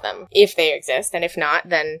some of them, if they exist, and if not,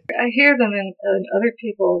 then... I hear them in other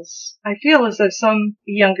people's... I feel as though some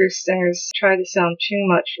younger singers try to sound too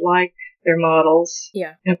much like their models.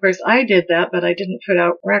 Yeah. And of course I did that, but I didn't put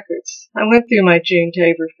out records. I went through my June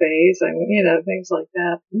Tabor phase, things like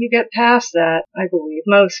that. You get past that, I believe.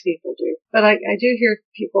 Most people do. But I do hear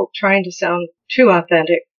people trying to sound too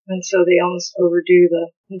authentic, and so they almost overdo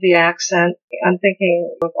the accent. I'm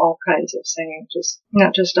thinking of all kinds of singing,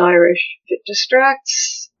 not just Irish. If it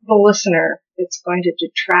distracts the listener, it's going to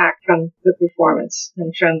detract from the performance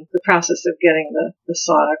and from the process of getting the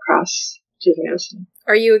song across to the listener.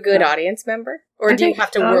 Are you a good audience member? Or do you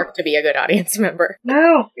have to work to be a good audience member?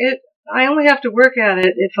 No, I only have to work at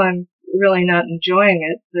it if I'm really not enjoying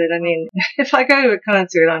it. But I mean, if I go to a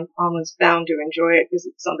concert, I'm almost bound to enjoy it because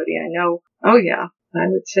it's somebody I know. Oh yeah, I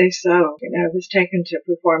would say so. I was taken to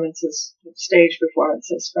stage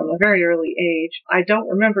performances from a very early age. I don't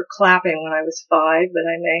remember clapping when I was 5, but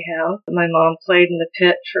I may have. My mom played in the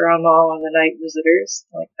pit for Amal and the Night Visitors,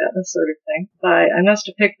 like that sort of thing. But I must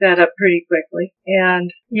have picked that up pretty quickly.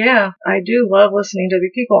 And yeah, I do love listening to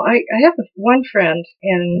other people. I have one friend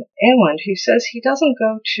in England who says he doesn't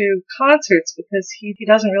go to concerts because he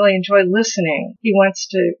doesn't really enjoy listening. He wants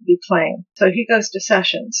to be playing. So he goes to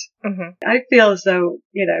sessions. Mm-hmm. I feel as though,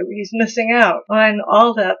 he's missing out on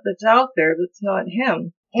all that's out there that's not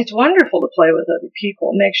him. It's wonderful to play with other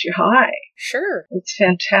people. It makes you high. Sure. It's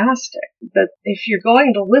fantastic. But if you're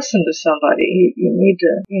going to listen to somebody, you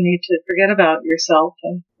need to forget about yourself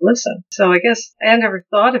and listen. So I guess I never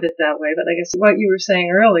thought of it that way, but I guess what you were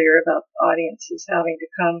saying earlier about audiences having to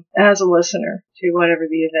come as a listener to whatever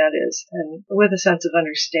the event is and with a sense of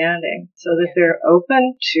understanding so that they're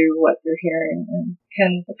open to what they're hearing and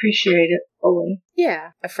can appreciate it fully.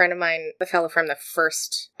 Yeah. A friend of mine, the fellow from the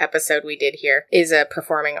first episode we did here, is a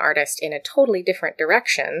performing artist in a totally different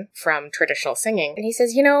direction from traditional singing. And he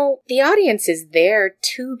says, the audience is there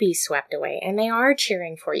to be swept away, and they are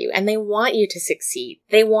cheering for you, and they want you to succeed.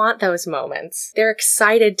 They want those moments. They're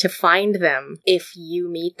excited to find them if you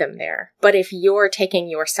meet them there. But if you're taking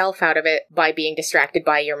yourself out of it by being distracted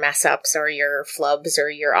by your mess-ups or your flubs or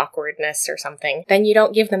your awkwardness or something, then you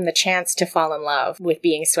don't give them the chance to fall in love with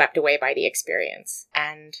being swept away by the experience.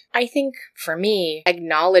 And I think, for me,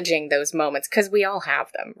 acknowledging those moments, because we all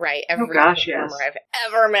have them, right? Every performer I've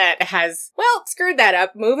ever met has, screwed that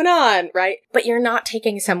up, moving on, right? But you're not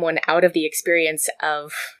taking someone out of the experience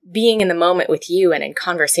of being in the moment with you and in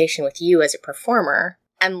conversation with you as a performer,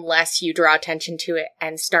 unless you draw attention to it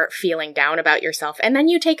and start feeling down about yourself. And then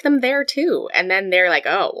you take them there too. And then they're like,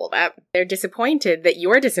 they're disappointed that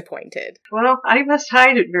you're disappointed. Well, I must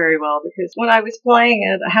hide it very well because when I was playing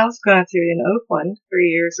at a house concert in Oakland 3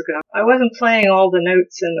 years ago, I wasn't playing all the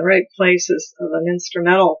notes in the right places of an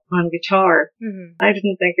instrumental on guitar. Mm-hmm. I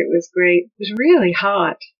didn't think it was great. It was really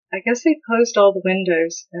hot. I guess they closed all the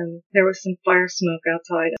windows and there was some fire smoke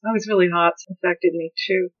outside. I was really hot. It affected me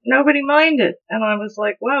too. Nobody minded. And I was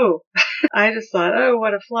like, whoa. I just thought, oh,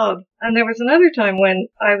 what a flub. And there was another time when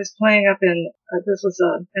I was playing up in, this was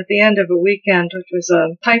at the end of a weekend, which was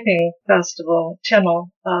a piping festival,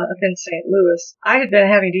 Timmel, up in St. Louis. I had been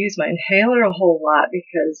having to use my inhaler a whole lot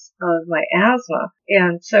because of my asthma.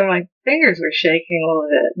 And so my fingers were shaking a little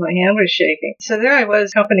bit. My hand was shaking. So there I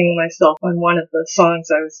was accompanying myself on one of the songs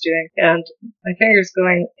I was doing and my fingers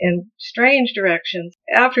going in strange directions.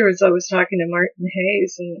 Afterwards, I was talking to Martin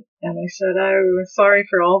Hayes and I said, we're sorry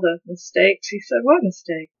for all the mistakes. He said, what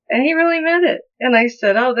mistake? And he really meant it. And I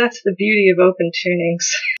said, that's the beauty of open tunings.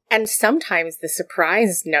 And sometimes the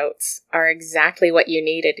surprise notes are exactly what you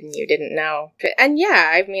needed and you didn't know. And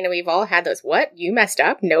yeah, I mean, we've all had those, what? You messed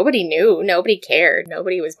up? Nobody knew. Nobody cared.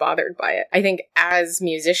 Nobody was bothered by it. I think as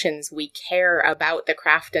musicians, we care about the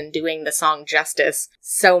craft and doing the song justice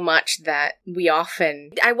so much that we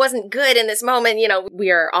often, I wasn't good in this moment,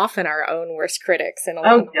 we are often our own worst critics in a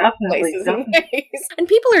lot of places and ways. And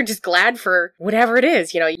people are just glad for whatever it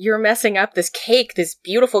is. You're messing up this cake, this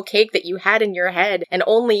beautiful cake that you had in your head, and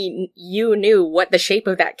only you knew what the shape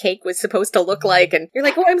of that cake was supposed to look like. And you're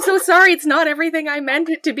like, oh, I'm so sorry. It's not everything I meant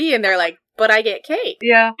it to be. And they're like, but I get cake.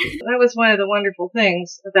 Yeah, that was one of the wonderful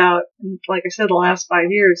things about, like I said, the last 5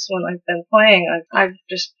 years when I've been playing. I've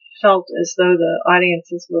just felt as though the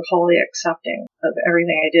audiences were wholly accepting of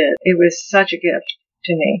everything I did. It was such a gift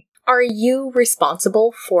to me. Are you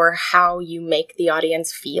responsible for how you make the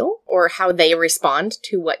audience feel or how they respond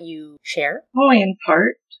to what you share? Only in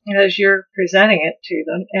part, as you're presenting it to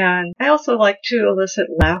them. And I also like to elicit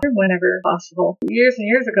laughter whenever possible. Years and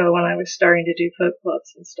years ago when I was starting to do folk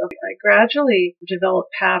clubs and stuff, I gradually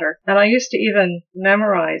developed patter. And I used to even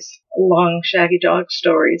memorize long shaggy dog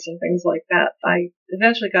stories and things like that. I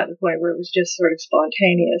eventually got to the point where it was just sort of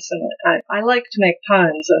spontaneous, and I like to make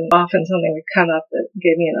puns, and often something would come up that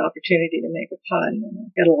gave me an opportunity to make a pun and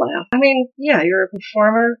get a laugh. I mean, yeah, you're a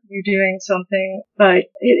performer, you're doing something, but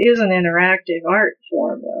it is an interactive art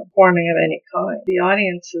form, performing of any kind. The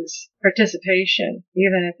audience's participation,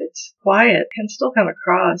 even if it's quiet, can still come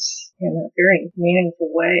across in a very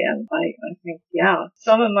meaningful way, and I think, yeah,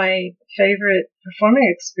 some of my favorite performing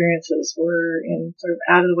experiences were in sort of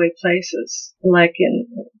out-of-the-way places, like in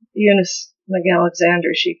Eunice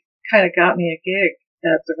McAlexander. She kind of got me a gig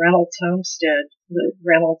at the Reynolds homestead, the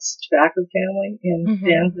Reynolds tobacco family in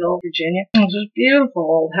Danville, Virginia. It was a beautiful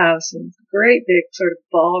old house and great big sort of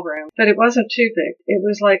ballroom, but it wasn't too big. It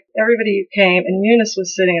was like everybody came, and Eunice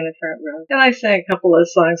was sitting in the front row, and I sang a couple of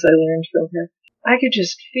songs I learned from her. I could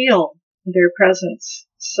just feel their presence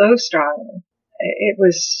so strongly. It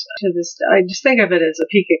was, to this, I just think of it as a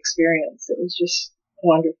peak experience. It was just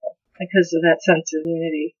wonderful because of that sense of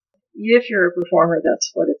unity. If you're a performer, that's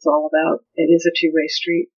what it's all about. It is a two-way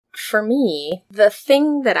street. For me, the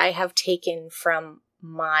thing that I have taken from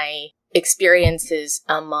my experiences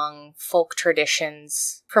among folk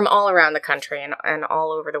traditions from all around the country and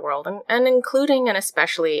all over the world, and including and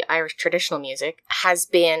especially Irish traditional music, has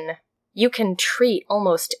been you can treat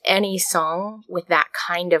almost any song with that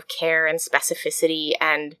kind of care and specificity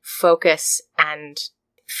and focus and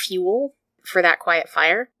fuel for that quiet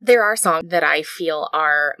fire. There are songs that I feel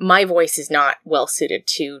my voice is not well suited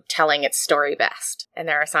to telling its story best. And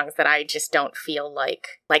there are songs that I just don't feel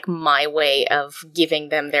like my way of giving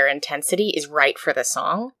them their intensity is right for the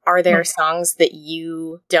song. Are there songs that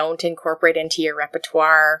you don't incorporate into your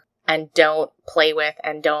repertoire and don't play with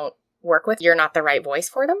and don't work with? You're not the right voice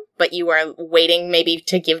for them, but you are waiting maybe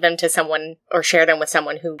to give them to someone or share them with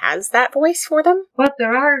someone who has that voice for them? Well,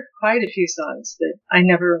 there are quite a few songs that I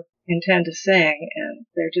never intend to sing, and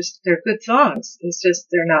they're good songs. It's just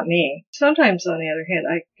they're not me. Sometimes, on the other hand,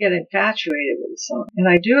 I get infatuated with a song, and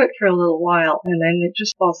I do it for a little while, and then it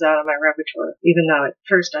just falls out of my repertoire. Even though at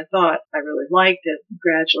first I thought I really liked it,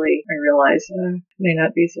 gradually I realized it may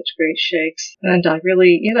not be such great shakes, and I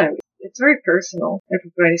really, it's very personal.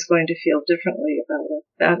 Everybody's going to feel differently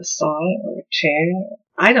about a song or a tune.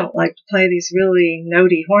 I don't like to play these really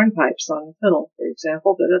notey hornpipes on the fiddle, for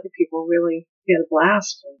example, but other people really get a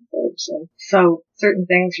blast from those. And so certain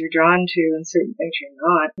things you're drawn to and certain things you're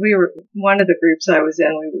not. One of the groups I was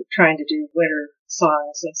in, we were trying to do winter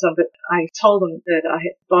songs, and but I told them that I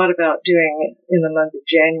had thought about doing it in the month of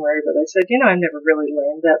January, but I said, I've never really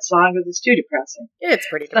learned that song because it's too depressing. Yeah, it's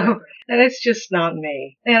pretty depressing. And it's just not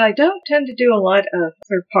me. And I don't tend to do a lot of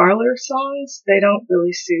sort of parlor songs. They don't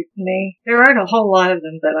really suit me. There aren't a whole lot of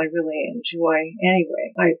them that I really enjoy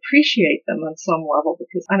anyway. I appreciate them on some level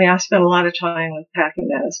because, I spent a lot of time with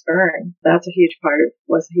Packing Menace Byrne. Was a huge part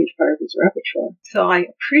of his repertoire. So I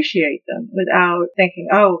appreciate them without thinking,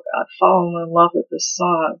 oh, I've fallen in love with this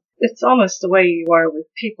song. It's almost the way you are with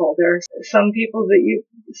people. There's some people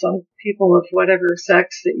of whatever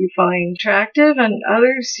sex that you find attractive, and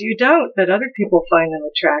others you don't, but other people find them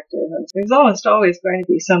attractive. And there's almost always going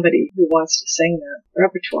to be somebody who wants to sing that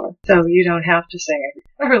repertoire. So you don't have to sing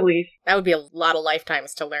every relief. That would be a lot of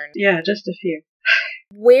lifetimes to learn. Yeah, just a few.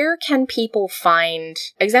 Where can people find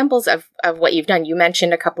examples of what you've done? You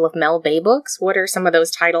mentioned a couple of Mel Bay books. What are some of those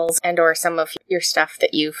titles and or some of your stuff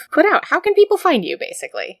that you've put out? How can people find you,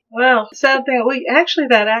 basically? Well, sad thing, actually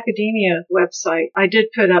that academia website, I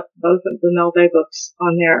did put up both of the Mel Bay books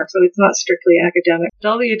on there, so it's not strictly academic.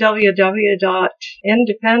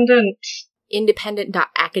 www.independent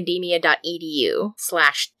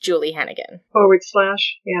independent.academia.edu/Julie Henigan.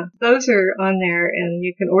 / yeah. Those are on there, and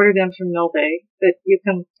you can order them from Millbay, but you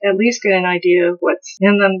can at least get an idea of what's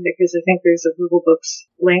in them, because I think there's a Google Books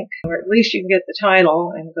link, or at least you can get the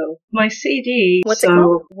title and go. My CD, What's it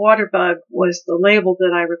called? Waterbug was the label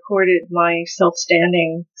that I recorded my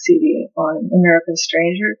self-standing CD on, American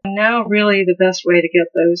Stranger. Now really the best way to get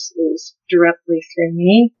those is directly through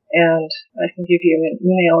me, and I can give you an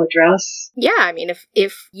email address. Yeah, I mean,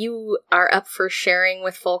 if you are up for sharing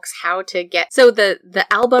with folks how to get... So the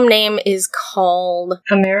album name is called...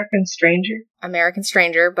 American Stranger. American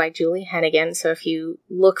Stranger by Julie Henigan. So if you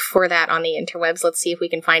look for that on the interwebs, let's see if we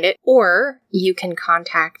can find it. Or you can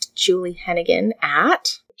contact Julie Henigan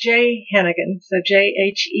at... J. Henigan, so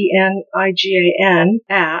JHENIGAN,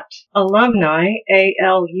 at alumni,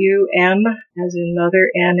 ALUM, as in mother,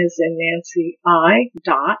 N as in Nancy,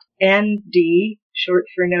 ND, short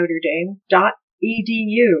for Notre Dame,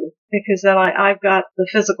 .edu, because then I've got the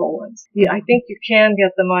physical ones. Yeah, I think you can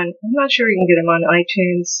get them on, I'm not sure you can get them on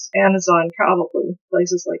iTunes, Amazon, probably,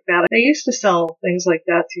 places like that. They used to sell things like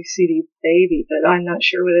that through CD Baby, but I'm not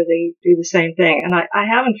sure whether they do the same thing. And I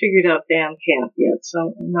haven't figured out Bandcamp yet,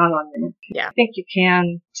 so I'm not on there. Yeah. I think you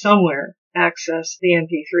can somewhere access the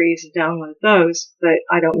MP3s and download those, but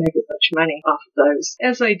I don't make as much money off of those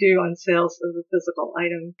as I do on sales of the physical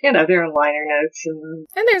item. You know, there are liner notes and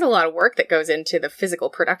there's a lot of work that goes into the physical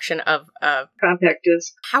production of a compact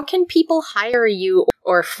disc. How can people hire you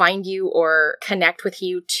or find you or connect with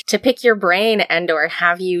you to pick your brain and or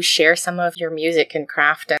have you share some of your music and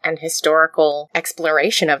craft and historical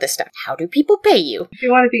exploration of this stuff? How do people pay you? If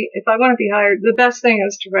I want to be hired, the best thing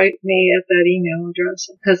is to write me at that email address,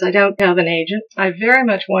 because I don't have an agent. I very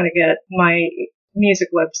much want to get my music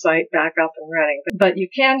website back up and running, but you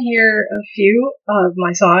can hear a few of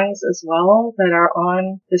my songs as well that are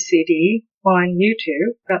on the CD on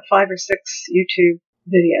YouTube. Got 5 or 6 YouTube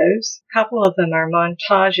videos. A couple of them are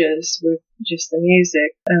montages with just the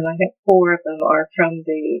music, and I think 4 of them are from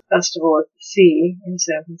the Festival at the Sea in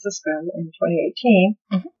San Francisco in 2018.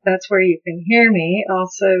 Mm-hmm. That's where you can hear me.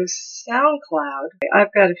 Also, SoundCloud.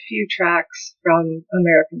 I've got a few tracks from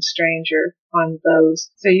American Stranger on those,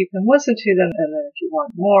 so you can listen to them, and then if you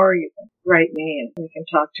want more, you can write me and we can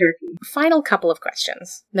talk turkey. Final couple of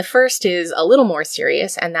questions. The first is a little more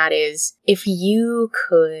serious, and that is, if you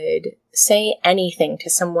could say anything to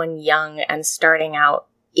someone young and starting out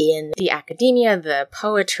in the academia, the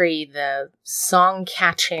poetry, the song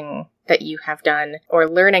catching that you have done, or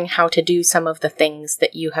learning how to do some of the things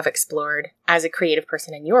that you have explored as a creative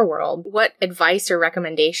person in your world, what advice or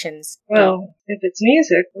recommendations? Well, if it's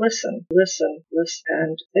music, listen,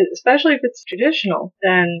 and especially if it's traditional,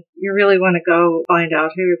 then you really want to go find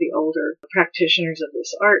out who are the older practitioners of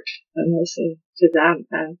this art and listen to them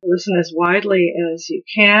and listen as widely as you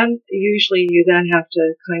can. Usually you then have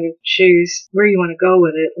to kind of choose where you want to go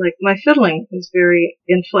with it. Like my fiddling is very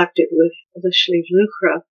inflected with the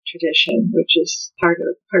Schlieve-Lucre tradition, which is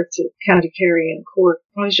parts of County Kerry and Cork.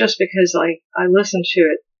 It was just because I listened to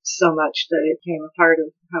it so much that it became a part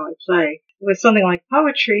of how I play. With something like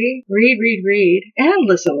poetry, read, and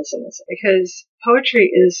listen, because poetry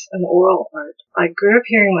is an oral art. I grew up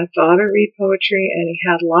hearing my father read poetry, and he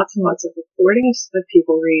had lots and lots of recordings of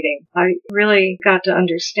people reading. I really got to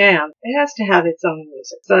understand it has to have its own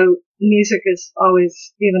music. So music is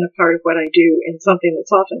always even a part of what I do in something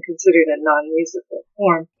that's often considered a non-musical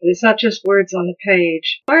form. But it's not just words on the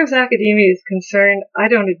page. As far as academia is concerned, I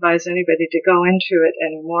don't advise anybody to go into it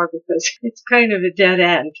anymore because it's kind of a dead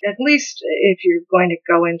end. At least if you're going to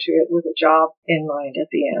go into it with a job in mind at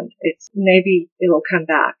the end. Maybe it'll come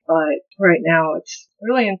back, but right now it's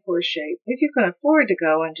really in poor shape. If you can afford to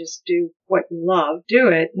go and just do what you love, do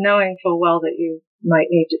it, knowing full well that you might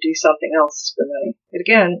need to do something else for money. But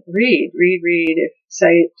again, read. If,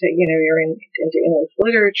 say, you're into English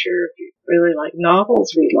literature, if you really like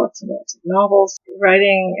novels, read lots and lots of novels.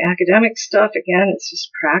 Writing academic stuff, again, it's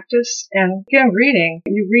just practice. And again, reading.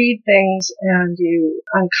 You read things and you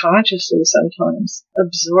unconsciously sometimes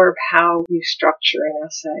absorb how you structure an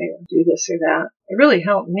essay or do this or that. It really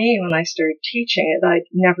helped me when I started teaching it. I'd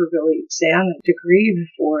never really examined a degree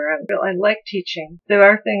before, and I like teaching. There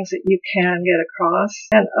are things that you can get across,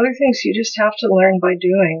 and other things you just have to learn by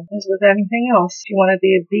doing, as with anything else. If you want to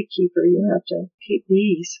be a beekeeper, you have to keep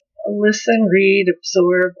bees. listen, read,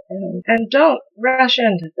 absorb, and don't rush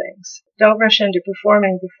into things. Don't rush into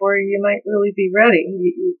performing before you might really be ready.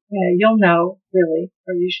 You'll know, really,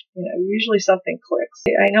 or usually something clicks.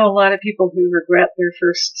 I know a lot of people who regret their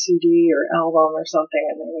first CD or album or something,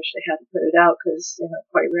 and they wish they hadn't put it out because they're not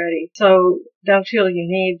quite ready. So don't feel you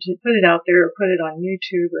need to put it out there or put it on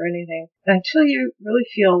YouTube or anything until you really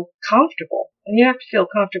feel comfortable. And you have to feel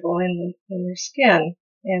comfortable in your skin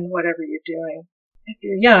in whatever you're doing. If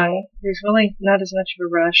you're young, there's really not as much of a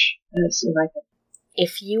rush as you might think.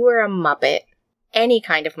 If you were a Muppet, any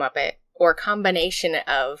kind of Muppet, or combination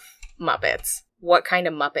of Muppets, what kind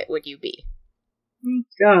of Muppet would you be?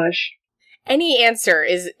 Gosh. Any answer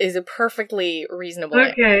is a perfectly reasonable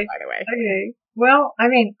answer, by the way. Okay. Well, I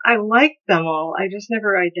mean, I like them all. I just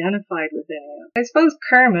never identified with any of them. I suppose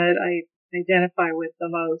Kermit I identify with the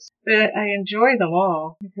most, but I enjoy them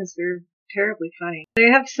all because they're terribly funny. They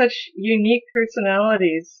have such unique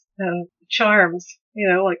personalities and charms,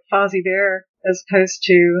 like Fozzie Bear, as opposed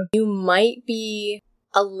to... You might be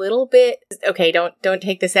a little bit... Okay, don't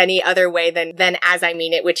take this any other way than as I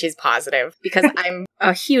mean it, which is positive, because I'm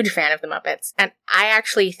a huge fan of the Muppets. And I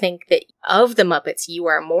actually think that of the Muppets, you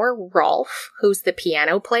are more Rolf, who's the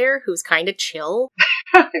piano player, who's kind of chill.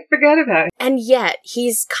 I forgot about it. And yet,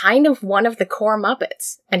 he's kind of one of the core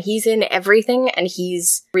Muppets. And he's in everything, and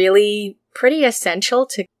he's really pretty essential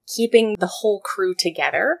to keeping the whole crew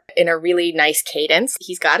together in a really nice cadence.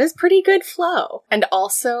 He's got his pretty good flow. And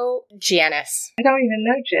also Janice. I don't even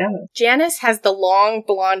know Janice. Janice has the long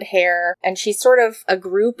blonde hair, and she's sort of a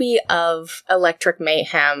groupie of Electric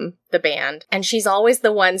Mayhem, the band. And she's always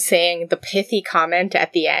the one saying the pithy comment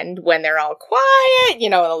at the end when they're all quiet,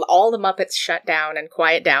 all the Muppets shut down and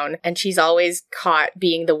quiet down. And she's always caught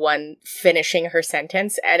being the one finishing her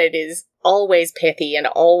sentence, and it is always pithy and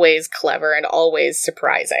always clever and always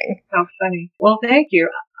surprising. How funny. Well, thank you.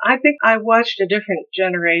 I think I watched a different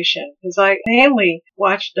generation because I mainly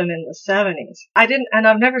watched them in the 70s. And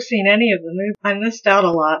I've never seen any of the movies. I missed out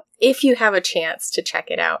a lot. If you have a chance to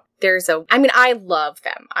check it out, I love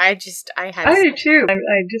them. I do too.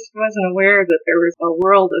 I just wasn't aware that there was a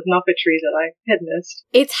world of Muppetry that I had missed.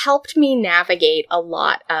 It's helped me navigate a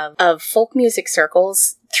lot of folk music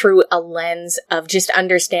circles through a lens of just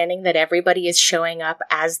understanding that everybody is showing up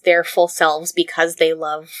as their full selves because they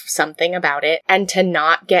love something about it, and to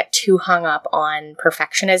not get too hung up on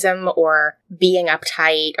perfectionism or being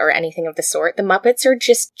uptight or anything of the sort. The Muppets are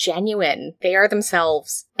just genuine. They are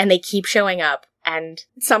themselves, and they keep showing up. And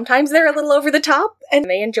sometimes they're a little over the top, and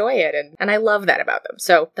they enjoy it, and I love that about them.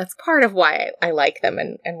 So that's part of why I like them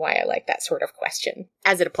and why I like that sort of question,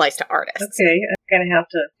 as it applies to artists. Okay, I'm going to have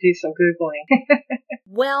to do some Googling.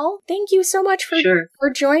 Well, thank you so much for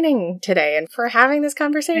joining today and for having this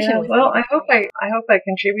conversation with me. Well, I hope I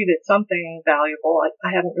contributed something valuable. I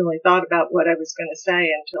hadn't really thought about what I was going to say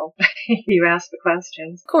until you asked the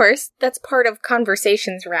questions. Of course, that's part of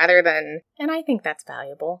conversations and I think that's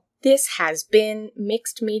valuable. This has been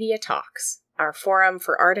Mixed Media Talks, our forum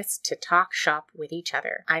for artists to talk shop with each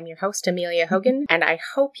other. I'm your host, Amelia Hogan, and I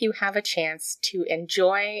hope you have a chance to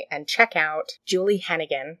enjoy and check out Julie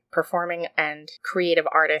Henigan, performing and creative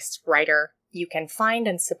artist, writer. You can find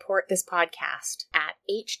and support this podcast at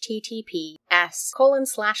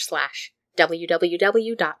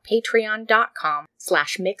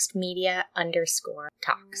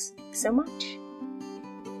https://www.patreon.com/mixedmedia_talks. Thanks so much.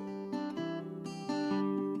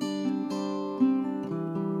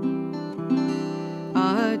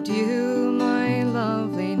 Adieu, my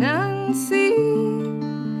lovely Nancy,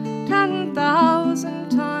 10,000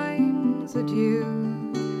 times adieu.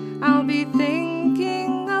 I'll be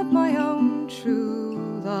thinking of my own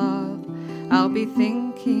true love. I'll be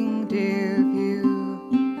thinking, dear of you.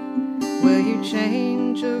 Will you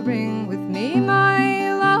change a ring with me,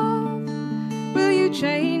 my love? Will you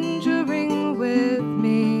change a ring with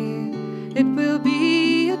me? It will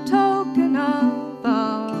be a token of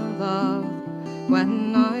our love.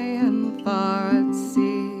 When I am far at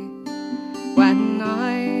sea, when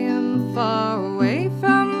I am far away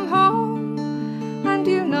from home, and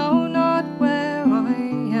you know not where I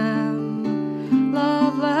am,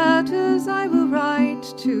 love letters I will write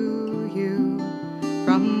to you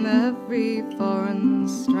from every foreign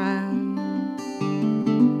strand.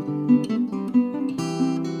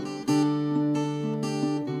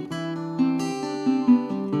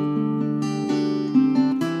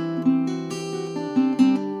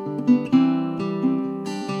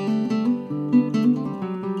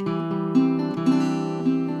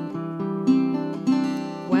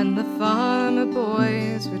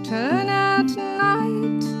 Boys return at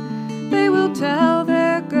night, they will tell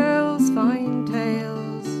their girls fine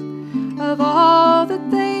tales of all that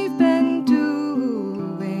they've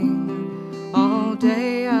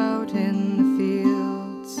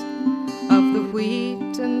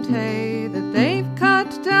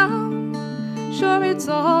it's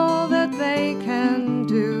all that they can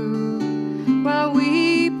do, while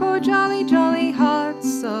we poor jolly, jolly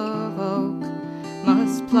hearts of oak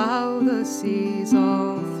must plough the seas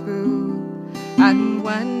all through. And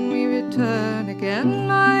when we return again,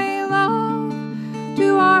 my love,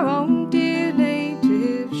 to our own dear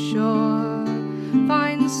native shore,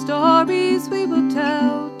 fine stories we will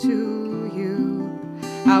tell to you,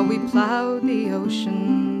 how we ploughed the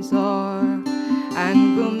oceans o'er,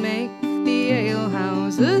 and we'll make the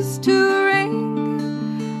alehouses to ring,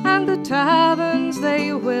 and the taverns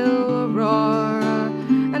they will roar,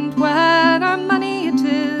 and when our money it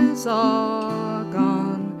is all